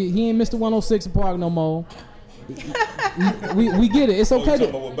time. He ain't Mr. 106 in Park no more. we get it. It's okay. You talking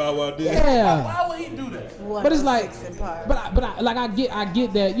about what Bow Wow did? Yeah. Why would he do that? But it's I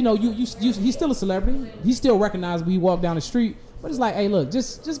get that. He's still a celebrity. He's still recognized when he walk down the street. But it's hey, look,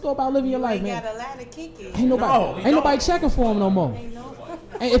 just go about living your life, man. Got a lot of kicking. Ain't nobody checking for him no more.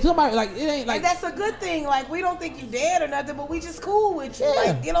 And if somebody like it ain't like and that's a good thing. Like we don't think you dead or nothing, but we just cool with you.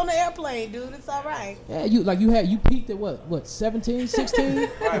 Yeah. Like get on the airplane, dude. It's all right. yeah, you peaked at what 17, 16?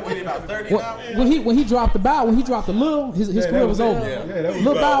 Right, when he about 30 now. When he dropped the bow, when he dropped the Lil, his career was over. Yeah, that was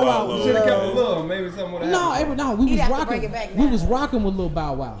Lil Bow Wow. You should have kept the Lil. Maybe something would have happened. We He'd was have to rocking. bring it back We now. was rocking with Lil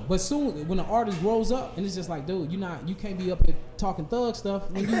Bow Wow. But soon, when the artist grows up, and it's just like, dude, you can't be up here talking thug stuff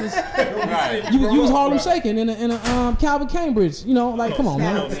when you was Right. you was Harlem Shaking in a Calvin Cambridge. You know, like come on,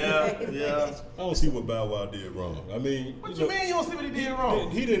 man. Yeah. I don't see what Bow Wow did wrong. I mean, What you mean you don't see what he did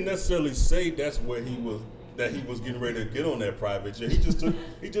wrong? He didn't necessarily say that's where he was. That he was getting ready to get on that private jet.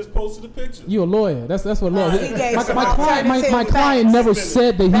 He just posted a picture. You a lawyer? That's what lawyer. He gave some My alternative client facts. never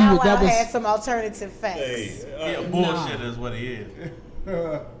said that Bow he Wow that was. had some alternative facts. He a bullshitter is what he is.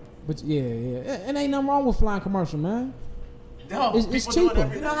 But yeah, it ain't nothing wrong with flying commercial, man. No, It's people do it cheaper.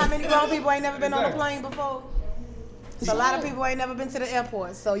 every You know how many grown people ain't never been on a plane before? So a lot of people ain't never been to the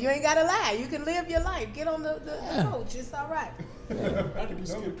airport. So you ain't gotta lie. You can live your life. Get on the coach. It's all right. How did we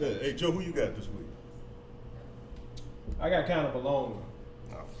skip that? Hey Joe, who you got this week? I got kind of a long one.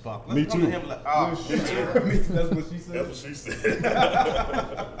 Oh, fuck. Me Let's go too. to him like, oh, shit. That's what she said. That's what she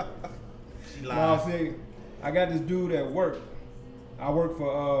said. She No, lied. see, I got this dude at work. I work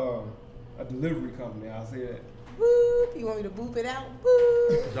for a delivery company. I'll say that. Boop. You want me to boop it out?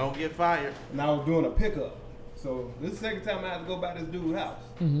 Boop. Don't get fired. And I was doing a pickup. So this is the second time I had to go by this dude's house.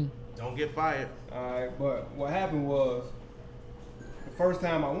 Don't get fired. All right, but what happened was, the first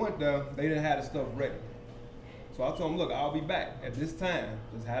time I went there, they didn't have the stuff ready. So I told them, look, I'll be back at this time.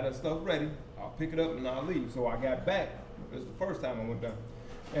 Just have the stuff ready. I'll pick it up and I'll leave. So I got back. It was the first time I went there.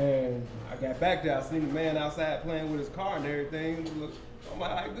 And I got back there. I seen the man outside playing with his car and everything. Look, I'm like,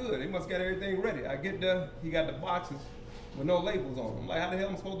 all right, good. They must got everything ready. I get there. He got the boxes with no labels on them. I'm like, how the hell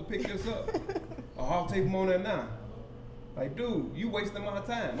am I supposed to pick this up? I'll tape them on there now. Like, dude, you wasting my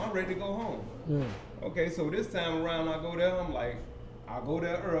time. I'm ready to go home. Yeah. Okay, so this time around I go there, I'm like, I'll go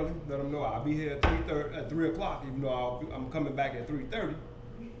there early, let them know I'll be here at 3 o'clock, even though I'm coming back at 3:30,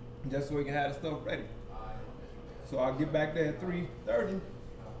 just so we can have the stuff ready. So I'll get back there at 3:30,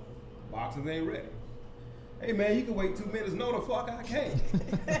 boxes ain't ready. Hey man, you can wait 2 minutes. No, the fuck I can't.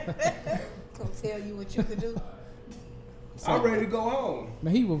 Gonna tell you what you could do. I'm ready to go home.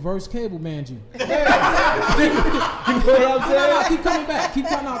 Man, he reverse cable manned you. You know what I'm saying? No, keep coming back.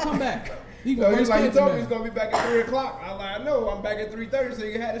 Come back. He So he's reverse like, he cable told me he's man. gonna be back at 3 o'clock. I'm like, I know, I'm back at 3:30, so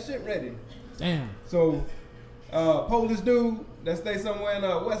you can have the shit ready. Damn. So, Polish dude that stays somewhere in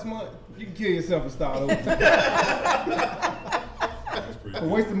Westmont, you can kill yourself and start over. I'm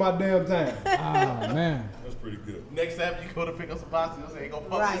wasting my damn time. Oh man. That's pretty good. Next time you go to pick up some boxes, you ain't gonna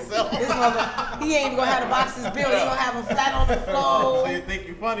fuck Right. yourself. This mother, he ain't even gonna have the boxes built. He gonna have them flat on the So floor. you think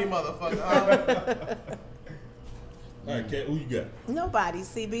you funny, motherfucker. All right, Kat, who you got? Nobody,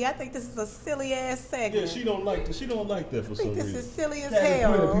 CB. I think this is a silly ass segment. Yeah, she don't like that. She don't like that for I some think this reason. is silly as Cat is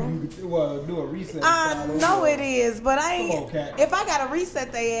hell. plenty of people who do a reset. I know it is, but I Come on, ain't. Cat. If I gotta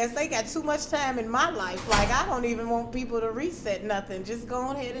reset their ass, they got too much time in my life. Like I don't even want people to reset nothing. Just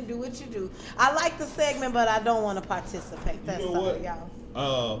go ahead and do what you do. I like the segment, but I don't want to participate. That's You know all, what?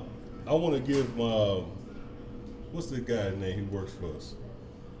 y'all. I want to give what's the guy's name who works for us?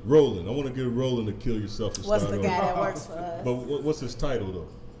 Roland. I want to give Roland to kill yourself and What's start the guy over. that works for us? But what's his title though?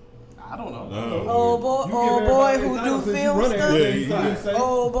 I don't know. Old boy who do film stuff. Yeah,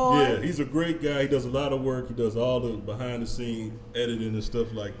 Old boy. Yeah, he's a great guy. He does a lot of work. He does all the behind the scene editing and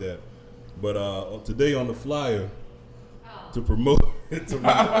stuff like that. But today on the flyer to promote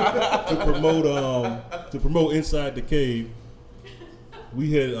to promote Inside the Cave,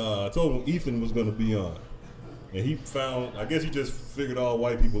 we had I told him Ethan was going to be on. And he found, I guess he just figured all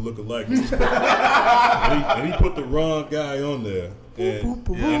white people look alike. and he put the wrong guy on there. And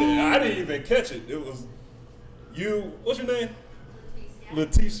I didn't even catch it. It was you, what's your name?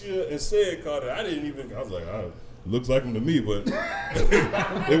 Leticia and Said Carter. I was like, looks like him to me, but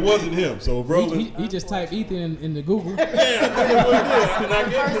it wasn't him. So Roland. He just typed Ethan in the Google. Yeah, I think it was him. And I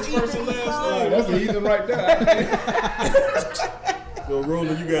gave him his first and last name. That's an Ethan right there. So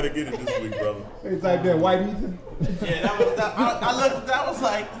Roland, you got to get it this week, brother. They typed that white Ethan. Yeah, I looked at that, I was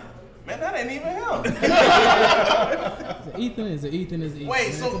like, man, that ain't even him. Ethan is Ethan. Wait,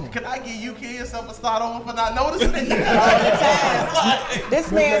 man, so come on. can I get you kill yourself and start over for not noticing it? This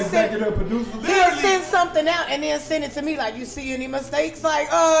man sent, executive producer. he'll send something out and then send it to me like, you see any mistakes? Like,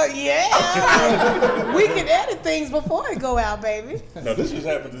 yeah. We can edit things before it go out, baby. Now, this just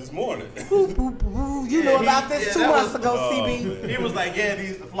happened this morning. You know about this 2 months ago, CB. He was like, yeah,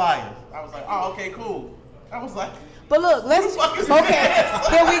 these the flyers. I was like, oh, okay, cool. I was like, But look, let's okay.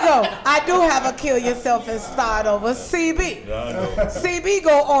 Here we go. I do have a kill yourself and start over. CB. Yeah, I know. CB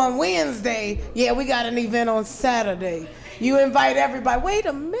go on Wednesday. Yeah, we got an event on Saturday. You invite everybody. Wait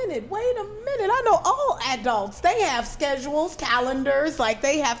a minute. I know all adults. They have schedules, calendars. Like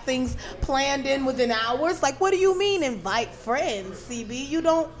they have things planned in within hours. Like what do you mean invite friends, CB?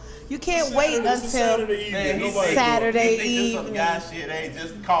 You can't wait until Saturday evening. Saturday He think this some evening. guy shit. Hey,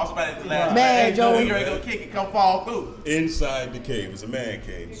 just call somebody at the last Man, minute. Joe. Hey, you ready to go kick it? Come fall through. Inside the cave. It's a man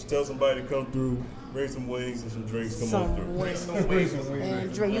cave. Just tell somebody to come through, bring some wings and some drinks. Come on through. Some wings.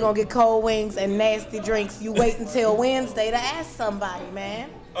 And drink. You're gonna get cold wings and nasty drinks. You wait until Wednesday to ask somebody, man.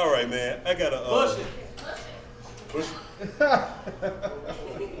 All right, man. I got to push it.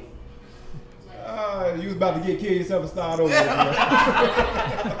 You was about to get kill yourself and start over.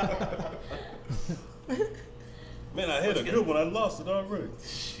 Man, I had a good one. I lost it already.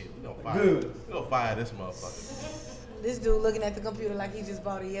 Shit, we gonna fire this motherfucker. This dude looking at the computer like he just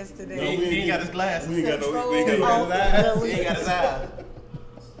bought it yesterday. No, He ain't got his glasses. We ain't got no. He ain't got his eyes. eyes.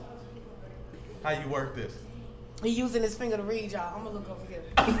 How you work this? He using his finger to read, y'all. I'm gonna look over here.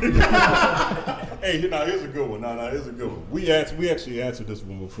 Hey, now here's a good one. Here's a good one. We actually answered this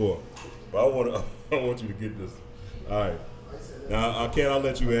one before, but I want you to get this. All right. Now, I'll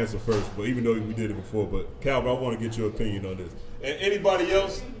let you answer first, but even though we did it before, but Calvin, I want to get your opinion on this. And anybody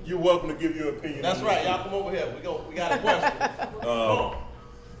else, you're welcome to give your opinion. That's on right. this. Y'all come over here. We got a question. All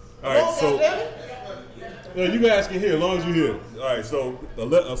right, so you can ask it here, as long as you're here. All right, so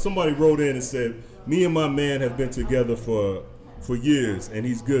somebody wrote in and said, me and my man have been together for years, and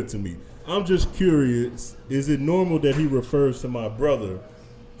he's good to me. I'm just curious, is it normal that he refers to my brother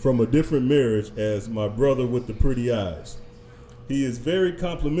from a different marriage as my brother with the pretty eyes? He is very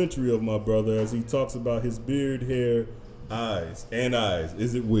complimentary of my brother as he talks about his beard, hair, eyes.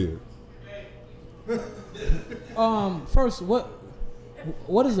 Is it weird? First,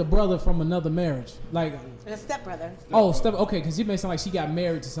 what is a brother from another marriage? Like A stepbrother. Okay, because you may sound like she got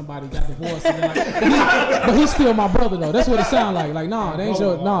married to somebody, got divorced, and then but he's still my brother though. That's what it sounds like.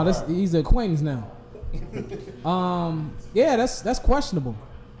 Like, he's an acquaintance now. Yeah, that's questionable.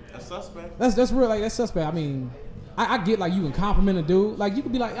 That's suspect. That's real. Like that's suspect. I mean, I get like you can compliment a dude. Like you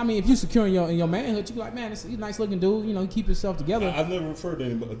could be like, I mean, if you secure in your manhood, you be like, man, he's a nice looking dude. You know, he keep himself together. I've never referred to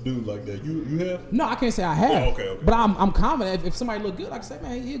a dude like that. You have? No, I can't say I have. Oh, okay. But I'm confident if somebody look good, like I say,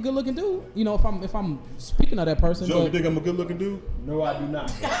 man, he a good looking dude. You know, if I'm speaking of that person. Joe, you think I'm a good looking dude? No, I do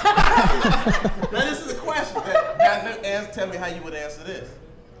not. Now this is a question. Tell me how you would answer this.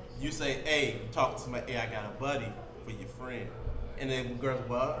 You say, hey, talk to somebody, hey, I got a buddy for your friend. And then girls,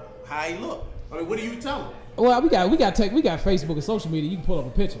 well, how he look? I mean, what do you tell them? Well, we got Facebook and social media. You can pull up a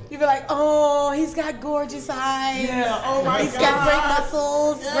picture. You be like, oh, he's got gorgeous eyes. Yeah, oh my He's God. got great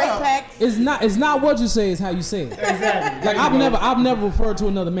muscles, great pecs. It's not what you say, it's how you say it. Exactly. Like I've never referred to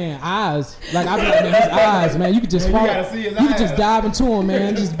another man eyes. Like I be like, man, his eyes, man. You could just Man, you gotta see his you could eyes. just dive into him,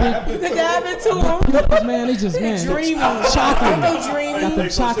 man. Just big You can dive into him. nipples, man. They just Dreamy. chocolate. They dreamy. Got them Hey,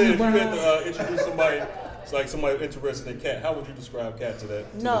 so chocolate if you brown. had to introduce somebody, it's like somebody interested in cat, how would you describe cat to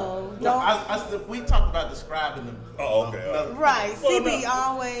that? No, No, don't. we talked about describing them. Oh, okay. All right. Right, Well, CB no.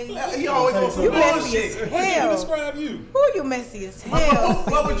 always. He always on some You messy as bullshit. hell. Describe you. Who you messy as hell?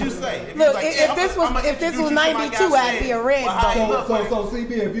 What would you say? If you Look, like, if yeah, this I'ma was introduce you to my 92, guy I'd be a red well, how he bone. look? So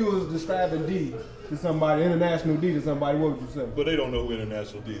CB, if you was describing D to somebody, international D to somebody, what would you say? But they don't know who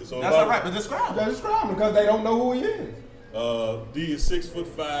International D is. So That's all right, but describe Just him. describe him because they don't know who he is. D is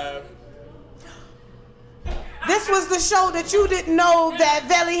 6'5". This was the show that you didn't know that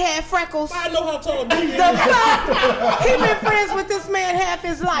Veli had freckles. I know how tall D is. The fuck? He been friends with this man half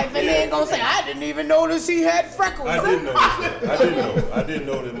his life, and then gonna say, I didn't even notice he had freckles. I didn't know. I didn't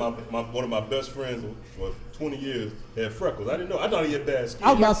know that one of my best friends for 20 years had freckles. I didn't know. I thought he had bad skin.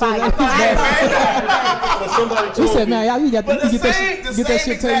 I was about to say that. But somebody He told said, me. man, y'all, you got But to the get that same shit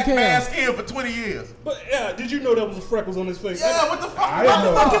taken exact care bad of. skin for 20 years. But yeah, did you know there was freckles on his face? Yeah, what the fuck? I didn't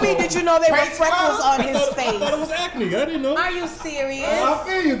know. What do you mean? Did you know there were Face freckles cloud? on his I thought it face? was acne. I didn't know. Are you serious? I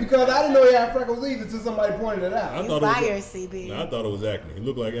feel you because I didn't know he had freckles either until somebody pointed it out. I You thought it was- fired, CB. No, I thought it was acne. It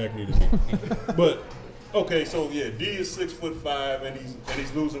looked like acne to me. But okay, so yeah, D is 6'5" and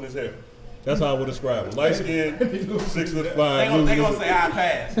he's losing his hair. That's how I would describe him. Light skin, 6'5". They gonna say I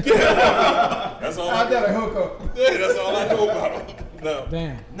pass. That's all I I got a hookup. Yeah, that's all I know about him. No.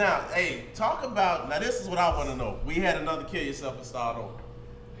 Damn. Now, hey, talk about, now this is what I want to know. We had another Kill Yourself and Start On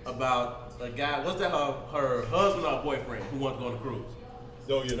about a guy, was that her husband or boyfriend who wanted to go on a cruise?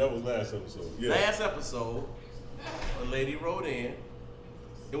 Oh yeah, that was last episode. Yeah. Last episode, a lady wrote in.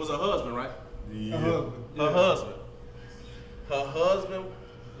 It was her husband, right? Yeah. Her husband. Her husband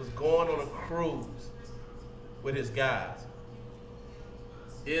was going on a cruise with his guys.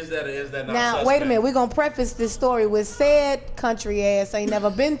 Is that not Now, suspect? wait a minute. We're going to preface this story with said country ass ain't never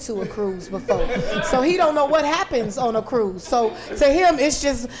been to a cruise before. So he don't know what happens on a cruise. So to him, it's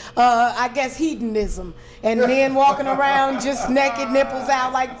just, I guess, hedonism. And men walking around just naked, nipples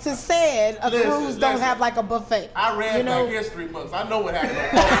out. Like to said, a cruise don't have like a buffet. I read my history books. I know what happened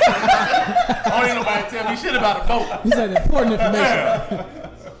on boats. Don't ain't nobody tell me shit about a boat. He said important information.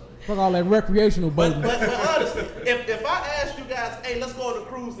 Fuck all that recreational boating. But honestly, if I asked you guys, hey, let's go on a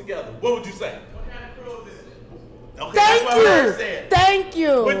cruise together, what would you say? What kind of cruise is it? Okay, Thank that's you. what I said. Thank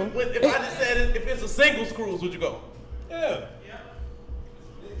you. If I just said if it's a singles cruise, would you go? Yeah.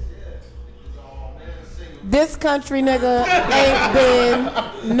 This country nigga ain't been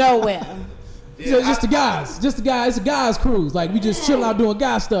nowhere. So it's just the guys. It's a guys cruise. Like we just chill out doing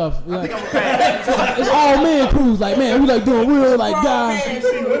guy stuff. Like, it's all men cruise. Like man, we like doing real like guys. You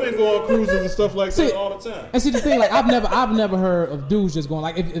see women go on cruises and stuff like that all the time. And see the thing, like I've never heard of dudes just going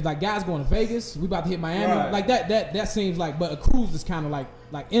like if like guys going to Vegas, we about to hit Miami, Right. like that seems like, but a cruise is kind of like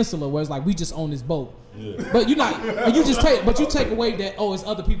insular, where it's like we just on this boat. Yeah. But you take away that it's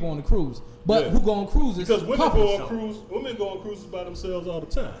other people on the cruise. But who go on cruises? Because women couples. women go on cruises by themselves all the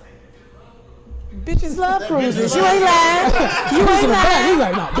time. Bitches love cruises. You ain't lying. You ain't lying. He's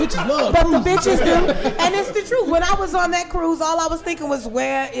like, no, bitches love But cruises. the bitches do. And it's the truth. When I was on that cruise, all I was thinking was,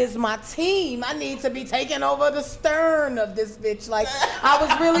 where is my team? I need to be taking over the stern of this bitch. Like, I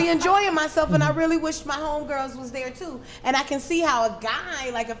was really enjoying myself, and I really wished my homegirls was there too. And I can see how a guy,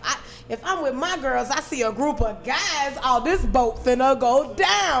 like if I'm with my girls, I see a group of guys, this boat finna go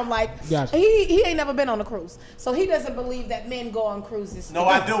down. Like, Gotcha. he ain't never been on a cruise. So he doesn't believe that men go on cruises. No,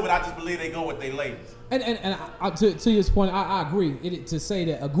 I do, but I just believe they go with their ladies. And to his point, I agree. To say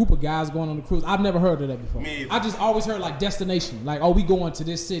that a group of guys going on the cruise, I've never heard of that before. Me either. I just always heard like destination, like we going to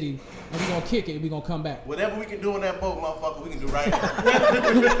this city and we gonna kick it, and we gonna come back. Whatever we can do in that boat, motherfucker, we can do right now.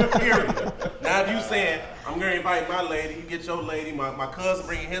 Period. Now, if you saying, I'm going to invite my lady, you get your lady, my cousin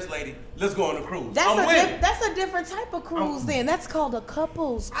bringing his lady, let's go on the cruise. That's a different type of cruise then. That's called a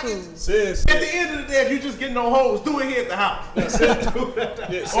couples cruise. At the end of the day, if you just get no hoes, do it here at the house.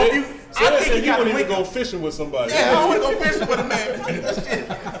 I think you wouldn't even go fishing with somebody. Yeah, I want to go fishing with a man. That shit.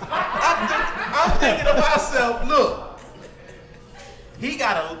 I'm thinking to myself, look, he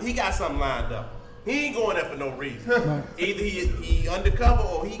got something lined up. He ain't going there for no reason. Right. Either he undercover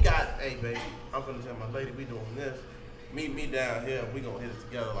or he got, hey baby, I'm gonna tell my lady we doing this. Meet me down here. We gonna hit it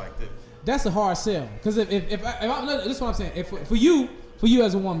together like this. That's a hard sell, because if this is what I'm saying. If for you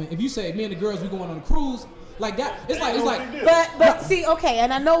as a woman, if you say me and the girls we going on a cruise, like that, it's like. But see, okay,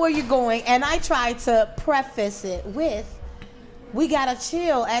 and I know where you're going, and I try to preface it with, we gotta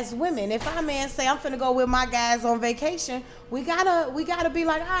chill as women. If our man say I'm finna go with my guys on vacation, we gotta be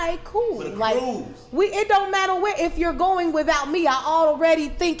like, all right, cool. Like it don't matter where. If you're going without me, I already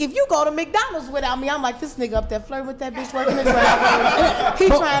think if you go to McDonald's without me, I'm like, this nigga up there flirting with that bitch working the drive. He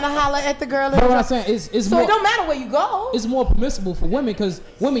trying to holler at the girl. But what I'm saying is, so more, it don't matter where you go. It's more permissible for women, because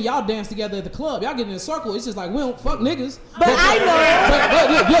women, y'all dance together at the club, y'all get in a circle. It's just like we don't fuck niggas. But I know.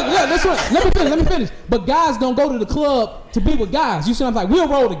 But this one, let me finish. But guys don't go to the club to be with guys. You see, I'm like, we'll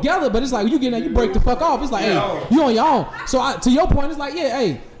roll together, but it's like you get in there, you break the fuck off. It's like, hey, you on your own. So to your point, it's like, yeah,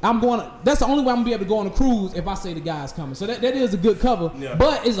 hey, I'm going. That's the only way I'm gonna be able to go on a cruise if I say the guy's coming. So that is a good cover. Yeah.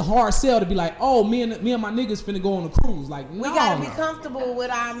 But it's a hard sell to be like, oh, me and my niggas finna go on a cruise. Like, we gotta be comfortable with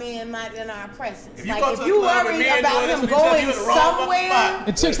our men not in our presence. If you worry about him going somewhere,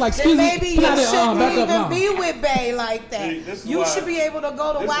 and chicks like, excuse me, maybe you shouldn't even be with Bae like that. You should be able to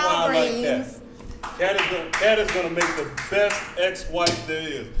go to Walgreens. Cat is gonna make the best ex-wife there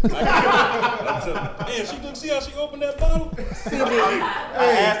is. Man, see how she opened that bottle? I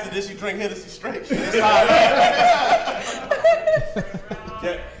asked her, did she drink Hennessy straight?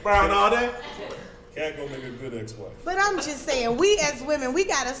 Brown all day? Cat gonna make a good ex-wife. But I'm just saying, we as women, we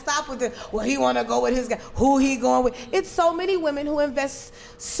gotta stop with the, well, he wanna go with his guy. Who he going with? It's so many women who invest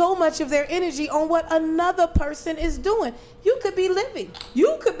so much of their energy on what another person is doing. You could be living.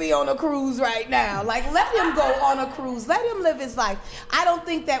 You could be on a cruise right now. Like, let him go on a cruise. Let him live his life. I don't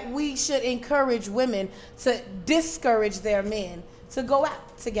think that we should encourage women to discourage their men to go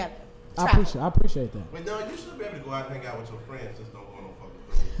out together. I appreciate that. But no, you should be able to go out and hang out with your friends. Just don't go on no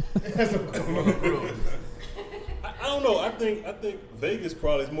fucking cruise. I don't know. I think Vegas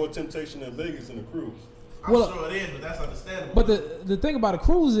probably is more temptation than Vegas than a cruise. I'm sure it is, but that's understandable. But the thing about a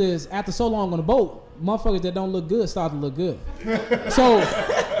cruise is, after so long on a boat, motherfuckers that don't look good start to look good. So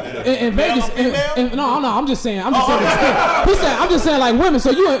in Vegas, no, I'm just saying. I'm just saying like women.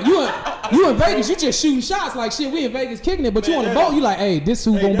 So you You in Vegas, you just shooting shots like shit. We in Vegas kicking it, but you on the boat, you like, hey, this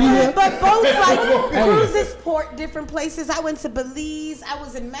who gonna be here? But both like cruises port different places. I went to Belize. I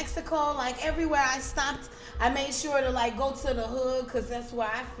was in Mexico. Like everywhere I stopped, I made sure to like go to the hood because that's where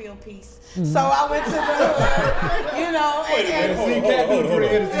I feel peace. So I went to the hood, you know.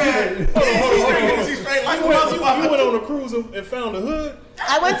 You went on a cruise and found the hood?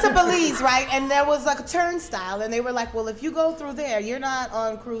 I went to Belize, right? And there was like a turnstile, and they were like, well, if you go through there, you're not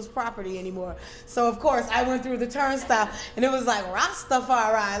on cruise property anymore. So, of course, I went through the turnstile, and it was like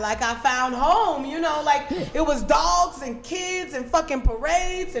Rastafari. Like, I found home, you know? Like, it was dogs and kids and fucking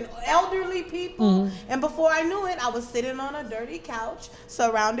parades and elderly people. And before I knew it, I was sitting on a dirty couch,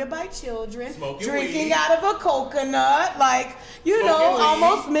 surrounded by children, drinking weed. out of a coconut. Like, you know,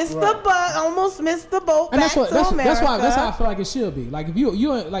 almost missed the boat And back to America. That's how I feel like it should be. Like if you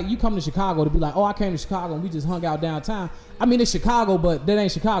like you come to Chicago to be like, oh, I came to Chicago and we just hung out downtown. I mean, it's Chicago, but that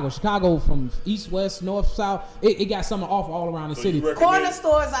ain't Chicago. Chicago from east, west, north, south. It got something to offer all around the city. Corner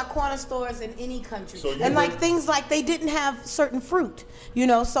stores are corner stores in any country. And like things like they didn't have certain fruit, you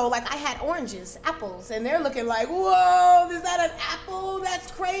know. So like I had oranges, apples, and they're looking like, whoa, is that an apple?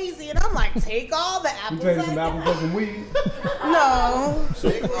 That's crazy. And I'm like, take all the apples. You take some apples for some weed? No.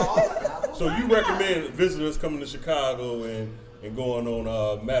 So you recommend visitors coming to Chicago and going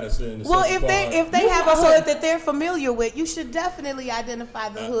on Madison? Well, if they have a hood that they're familiar with, you should definitely identify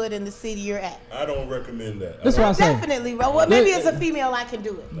the hood in the city you're at. I don't recommend that. That's what I say. Definitely, bro. Well, maybe as a female, I can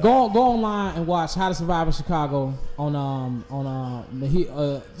do it. Go online and watch How to Survive in Chicago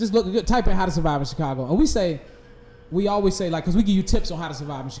just look, type in How to Survive in Chicago, and we always say like, because we give you tips on how to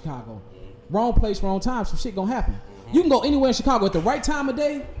survive in Chicago. Wrong place, wrong time, some shit gonna happen. You can go anywhere in Chicago at the right time of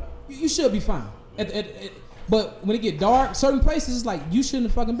day, you should be fine. But when it get dark, certain places, it's like you shouldn't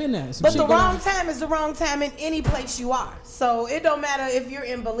have fucking been there. But the wrong time is the wrong time in any place you are. So it don't matter if you're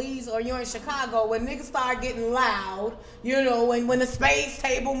in Belize or you're in Chicago. When niggas start getting loud, you know, when the space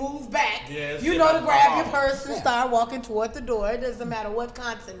table moves back, you know to grab your purse and start walking toward the door. It doesn't matter what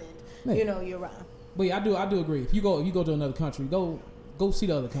continent, you know, you're on. But yeah, I do agree. If you go to another country, go see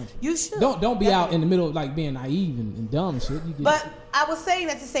the other country. You should. Don't be out in the middle like being naive and dumb and shit. But I was saying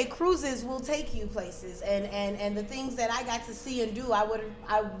that to say cruises will take you places, and the things that I got to see and do, I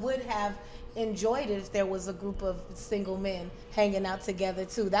would have enjoyed it if there was a group of single men hanging out together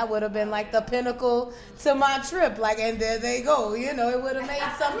too. That would have been like the pinnacle to my trip. Like, and there they go. You know, it would have made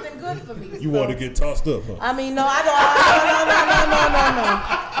something good for me. You want to get tossed up, huh? I mean, no, I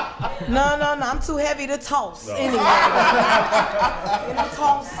don't. No. I'm too heavy to toss. No. Anyway,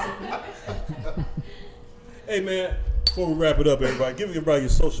 toss. Hey man, before we wrap it up, everybody, give everybody your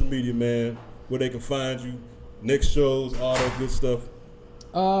social media, man, where they can find you, next shows, all that good stuff.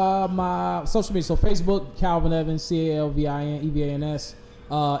 My social media, so Facebook, Calvin Evans, CalvinEvans.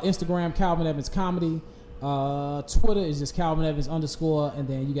 Instagram, Calvin Evans Comedy. Twitter is just Calvin Evans _, and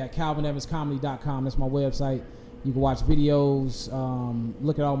then you got CalvinEvansComedy.com. That's my website. You can watch videos,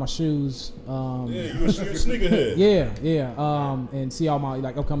 look at all my shoes. You're a sneakerhead. Yeah. And see all my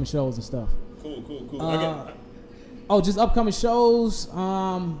like upcoming shows and stuff. Cool. Just upcoming shows.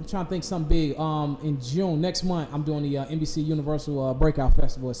 I'm trying to think something big. In June next month, I'm doing the NBC Universal Breakout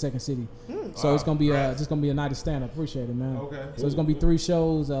Festival at Second City. So it's gonna be just gonna be a night of stand up. Appreciate it, man. Okay. So it's gonna be 3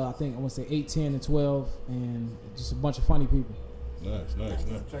 shows. I think I want to say 8, 10, and 12, and just a bunch of funny people. Nice.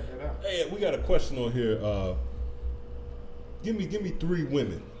 Check that out. Hey, we got a question on here. Give me 3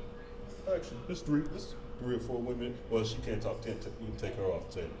 women. Actually, just 3 or 4 women. Well, she can't talk 10. You can take her off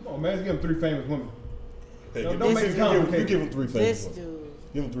the table. Come on, man. Let's give them 3 famous women. Okay, don't make it complicated. You give them 3 famous women. Dude.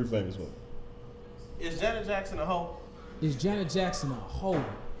 Give them 3 famous women. Is Janet Jackson a hoe? Is Janet Jackson a hoe?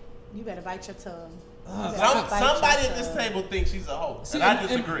 You better bite your tongue. Somebody at this table thinks she's a hoe, and I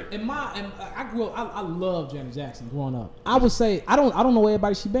disagree. I love Janet Jackson growing up. I would say I don't know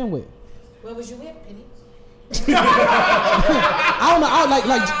everybody she been with. Where was you with, Penny? I don't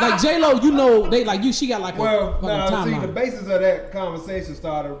know. Like J-Lo, you know, they like you. She got like the basis of that conversation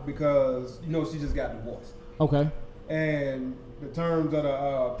started because you know she just got divorced. Okay. And the terms of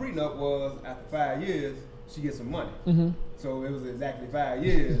the prenup was after 5 years she gets some money. Mm-hmm. So it was exactly 5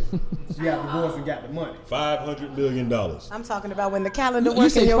 years. She got divorced and got the money. $500 million. I'm talking about when the calendar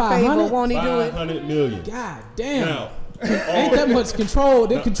works in your favor. Won't he do it? $500 million. God damn. Now. Ain't that much control.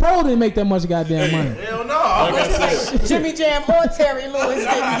 The control didn't make that much goddamn money. Hell no. Like I said, Jimmy Jam or Terry Lewis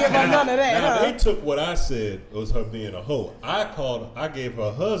didn't give her none of that. Now, they took what I said was her being a hoe. I gave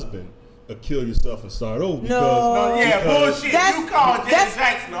her husband kill yourself and start over. No. Yeah, bullshit. You called Janet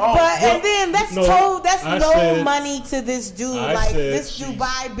Jackson a hoe. But and then that's I no said- money to this dude. I Like said this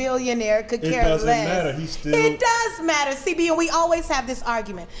Dubai billionaire could It care doesn't less. matter. He still. It does matter, CB, and we always have this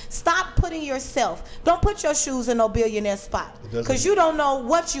argument. Stop putting yourself. Don't put your shoes in no billionaire spot, doesn't- because you don't know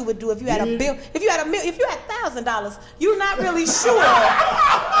what you would do if you had a Did- bill. If you had $1,000, you're not really sure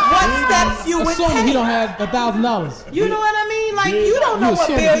what steps you would Assuming take. he don't have $1,000. You know what I mean? Like Did- you don't know You what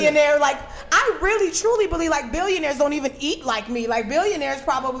assume- billionaire. Like I really truly believe like billionaires don't even eat like me. Like billionaires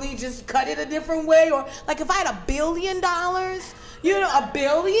probably just cut it a different way. Or like if I had $1 billion, you know, $1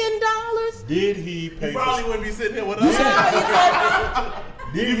 billion. Did he pay You probably for? wouldn't be sitting here with You us. said-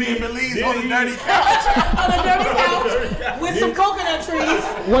 Did You be he? in Belize did on the he- dirty couch. On a dirty couch with some coconut trees.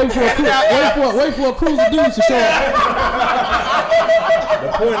 Wait for a cruise of dudes to show up.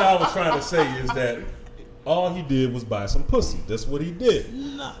 The point I was trying to say is that all he did was buy some pussy. That's what he did.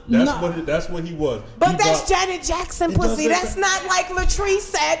 That's what he was. But He that's bought- Janet Jackson It pussy. doesn't- That's not like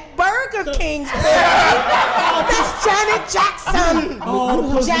Latrice at Burger King's pussy. That's Janet Jackson.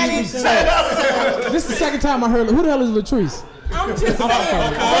 Oh, Janet Jackson. This is the second time I heard. Who the hell is Latrice? I'm just saying.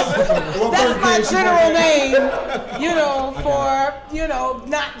 That's my general name, you know, for, you know,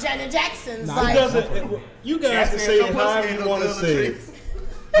 not Janet Jackson's. Nah, like, You guys can say it however you want to say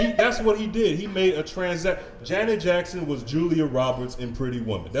it. That's what he did. He made a transaction. Janet Jackson was Julia Roberts in Pretty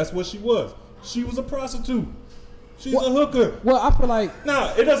Woman. That's what she was. She was a prostitute. She's a hooker. Well, I feel like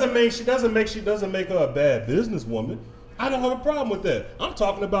Now, it doesn't make her a bad businesswoman. I don't have a problem with that. I'm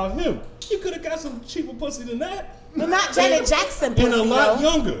talking about him. You could have got some cheaper pussy than that. but not Janet Jackson pussy, And a lot though.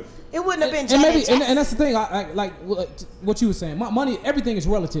 younger. It wouldn't have been and Janet maybe Jackson. and that's the thing. I like what you were saying. Money, everything is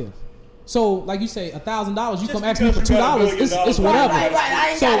relative. So, like you say, $1,000. You come ask me for $2. It's whatever. Right. I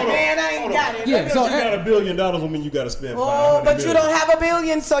ain't got it, man. I ain't got it. Yeah. So you got $1 billion don't mean you got to spend Oh, $500 but you million. don't have $1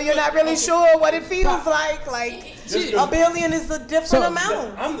 billion, so you're not really sure what it feels like. Like, $1 billion is a different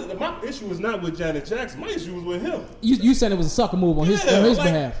amount. My issue is not with Janet Jackson. My issue was with him. You said it was a sucker move on his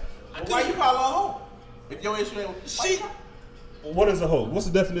behalf. Why you call her a hoe? If your issue ain't What is a hoe? What's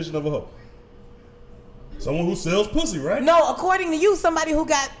the definition of a hoe? Someone who sells pussy, right? No, according to you, somebody who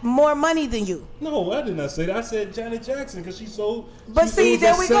got more money than you. No, I did not say that. I said Janet Jackson because she sold. But see,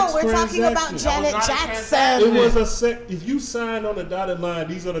 there we go. We're talking about transaction. Janet Jackson. It was a set. If you signed on the dotted line,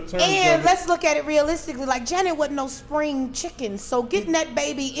 these are the terms. And of it. let's look at it realistically. Like Janet wasn't no spring chicken, so getting that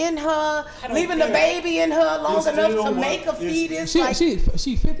baby in her, leaving the baby in her long enough to make a fetus. Like, She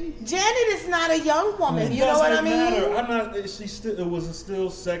 50. Janet is not a young woman. It You know what I doesn't mean? matter. I'm not. She still. It was a still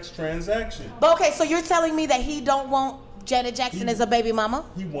sex transaction. But okay, so you're telling me that he don't want Janet Jackson as a baby mama?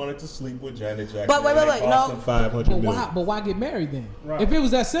 He wanted to sleep with Janet Jackson. But wait, and it cost no. him $500 million. But why get married then? Right. If it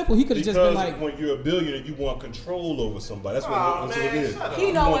was that simple, he could have just been like, when you're a billionaire, you want control over somebody. That's what it is.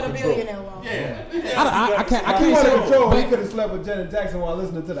 He know what a billionaire wants. I can't He say. wanted control. He But could have slept with Janet Jackson while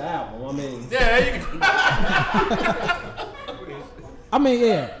listening to the album. I mean, I mean,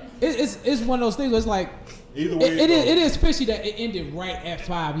 yeah, it's one of those things where it's like. Either way, it is fishy that it ended right at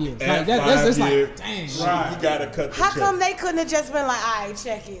 5 years. At Like that's 5 years, like, dang. You gotta cut the How check. come they couldn't have just been like, all right,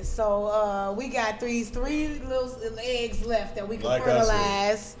 check it. So we got three little eggs left that we can Like I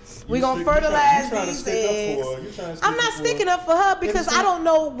fertilize. We You gonna stick- you fertilize trying to these stick up eggs. for her. You trying to I'm stick not up for sticking her. up for her because I don't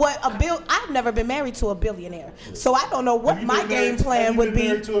know what I've never been married to a billionaire, so I don't know what Have you my been married- game plan have you would been be.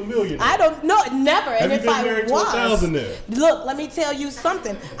 married to a millionaire? I don't know, never. Have And you if been I married to was, 1,000-aire? look, let me tell you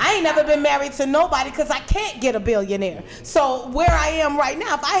something. I ain't never been married to nobody because I can't get a billionaire. So where I am right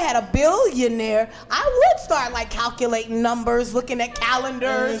now, if I had a billionaire, I would start like calculating numbers, looking at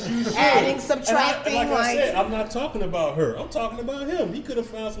calendars, adding, subtracting. And like I like, said, I'm not talking about her. I'm talking about him. He could have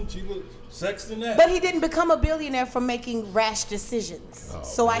found some cheaper sex than that. but he didn't become a billionaire from making rash decisions.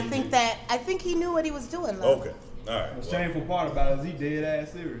 So I think he knew what he was doing. Love. Okay. All right. the shameful part about it is he dead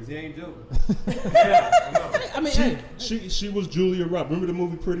ass serious. He ain't joking. I mean, She was Julia Roberts. Remember the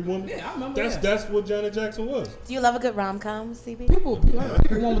movie Pretty Woman? Yeah, I remember that. That's what Janet Jackson was. Do you love a good rom-com, CB? people want what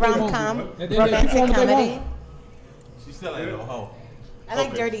they want. Rom-com, And then they romantic want what they comedy. want. She still ain't no hoe. I like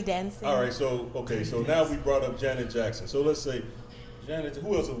Okay. Dirty Dancing. All right. So now we brought up Janet Jackson. So let's say Janet.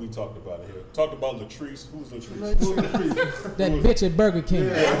 Who else have we talked about here? Talked about Latrice. Who's Latrice? That bitch at Burger King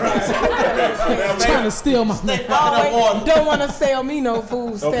Okay, so now trying to steal my. Oh, don't want to sell me no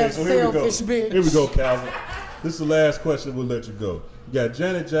food. Okay, so here we go. Selfish bitch. Here we go, Calvin. This is the last question. We'll let you go. You got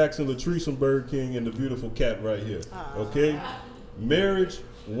Janet Jackson, Latrice from Burger King, and the beautiful cat right here. Okay? Marriage,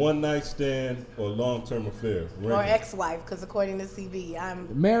 one night stand, or long-term affair? Or ex-wife, because according to CB, I'm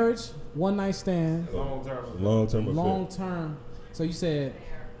Marriage, one night stand, Long-term affair. long term. So you said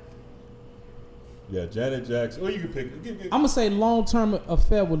Yeah, Janet Jackson. Or you can pick. I'm gonna say long-term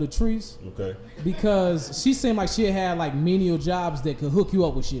affair with Latrice. Okay. Because she seemed like she had like menial jobs that could hook you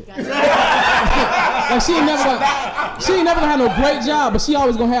up with shit. Like she ain't never gonna have no great job, but she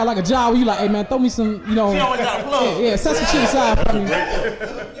always gonna have like a job where you like, hey man, throw me some, you know. She always got a plug. Yeah, set some shit aside for me.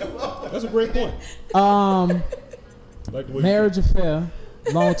 That's a great point. Like marriage affair,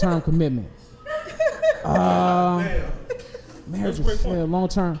 long-term commitment. Marriage affair,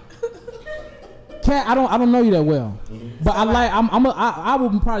 long-term. Kat, I don't know you that well, but I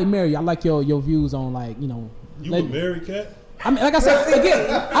would probably marry you. I like your views on like, you know. You would marry Kat? I mean, like I said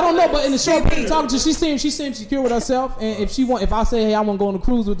again, I don't know, but in the short period talking to, she seems secure with herself, and if I say, hey, I want to go on a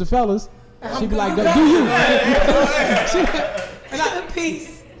cruise with the fellas, she'd be like, do you?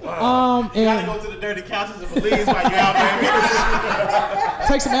 Peace. You gotta go to the dirty couches and Belize while you're out there.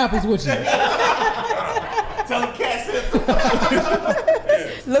 Take some apples with you. Tell him Cat said.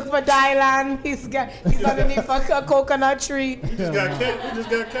 Look for Dylan. He's underneath a coconut tree. We just got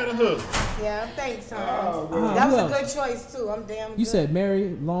Cat a hug. Yeah, thanks, huh? That was a good choice too. I'm damn good. You said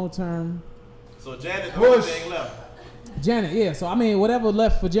married, long term. So Janet, the only thing left. Janet, yeah. So I mean, whatever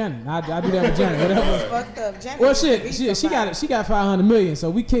left for Janet, I do that with Janet. Whatever. Fucked up. Janet. Well, shit. She got 500 million, so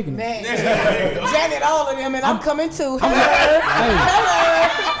we kicking it. Man. Janet, all of them, and I'm coming too. Hello.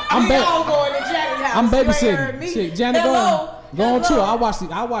 I'm we all going to Janet house. I'm babysitting. Shit, Janet, go on tour. I watch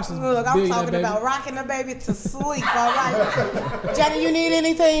this. Look, I'm talking about rocking the baby to sleep. All right. Janet, you need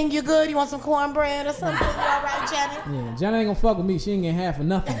anything? You good? You want some cornbread or something? You all right, Janet? Yeah, Janet ain't gonna fuck with me. She ain't getting half for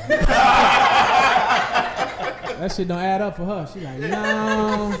nothing. That shit don't add up for her. She like,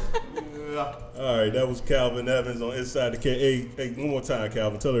 no. All right, that was Calvin Evans on Inside the Cave. Hey, one more time,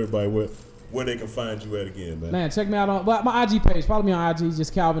 Calvin. Tell everybody where they can find you at again, man. Man, check me out on my IG page. Follow me on IG,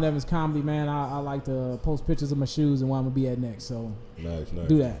 just Calvin Evans Comedy, man. I like to post pictures of my shoes and where I'm gonna be at next. So nice.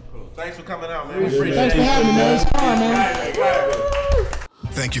 Do that. Thanks for coming out, man. We appreciate Thanks for having me, man. It's fun, man.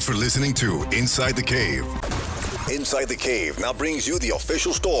 Thank you for listening to Inside the Cave. Inside the Cave now brings you the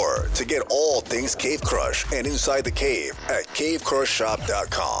official store to get all things Cave Crush and Inside the Cave at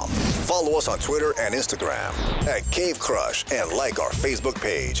cavecrushshop.com. Follow us on Twitter and Instagram at Cave Crush and like our Facebook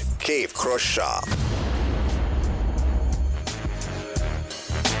page, Cave Crush Shop.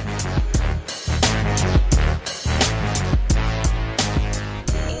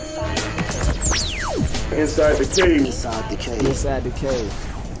 Inside the Cave. Inside the Cave. Inside the Cave.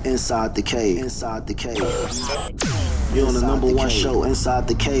 Inside the Cave. Inside the Cave. You're on the #1 show, Inside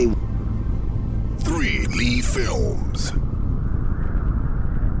the Cave. 3 Lee Films.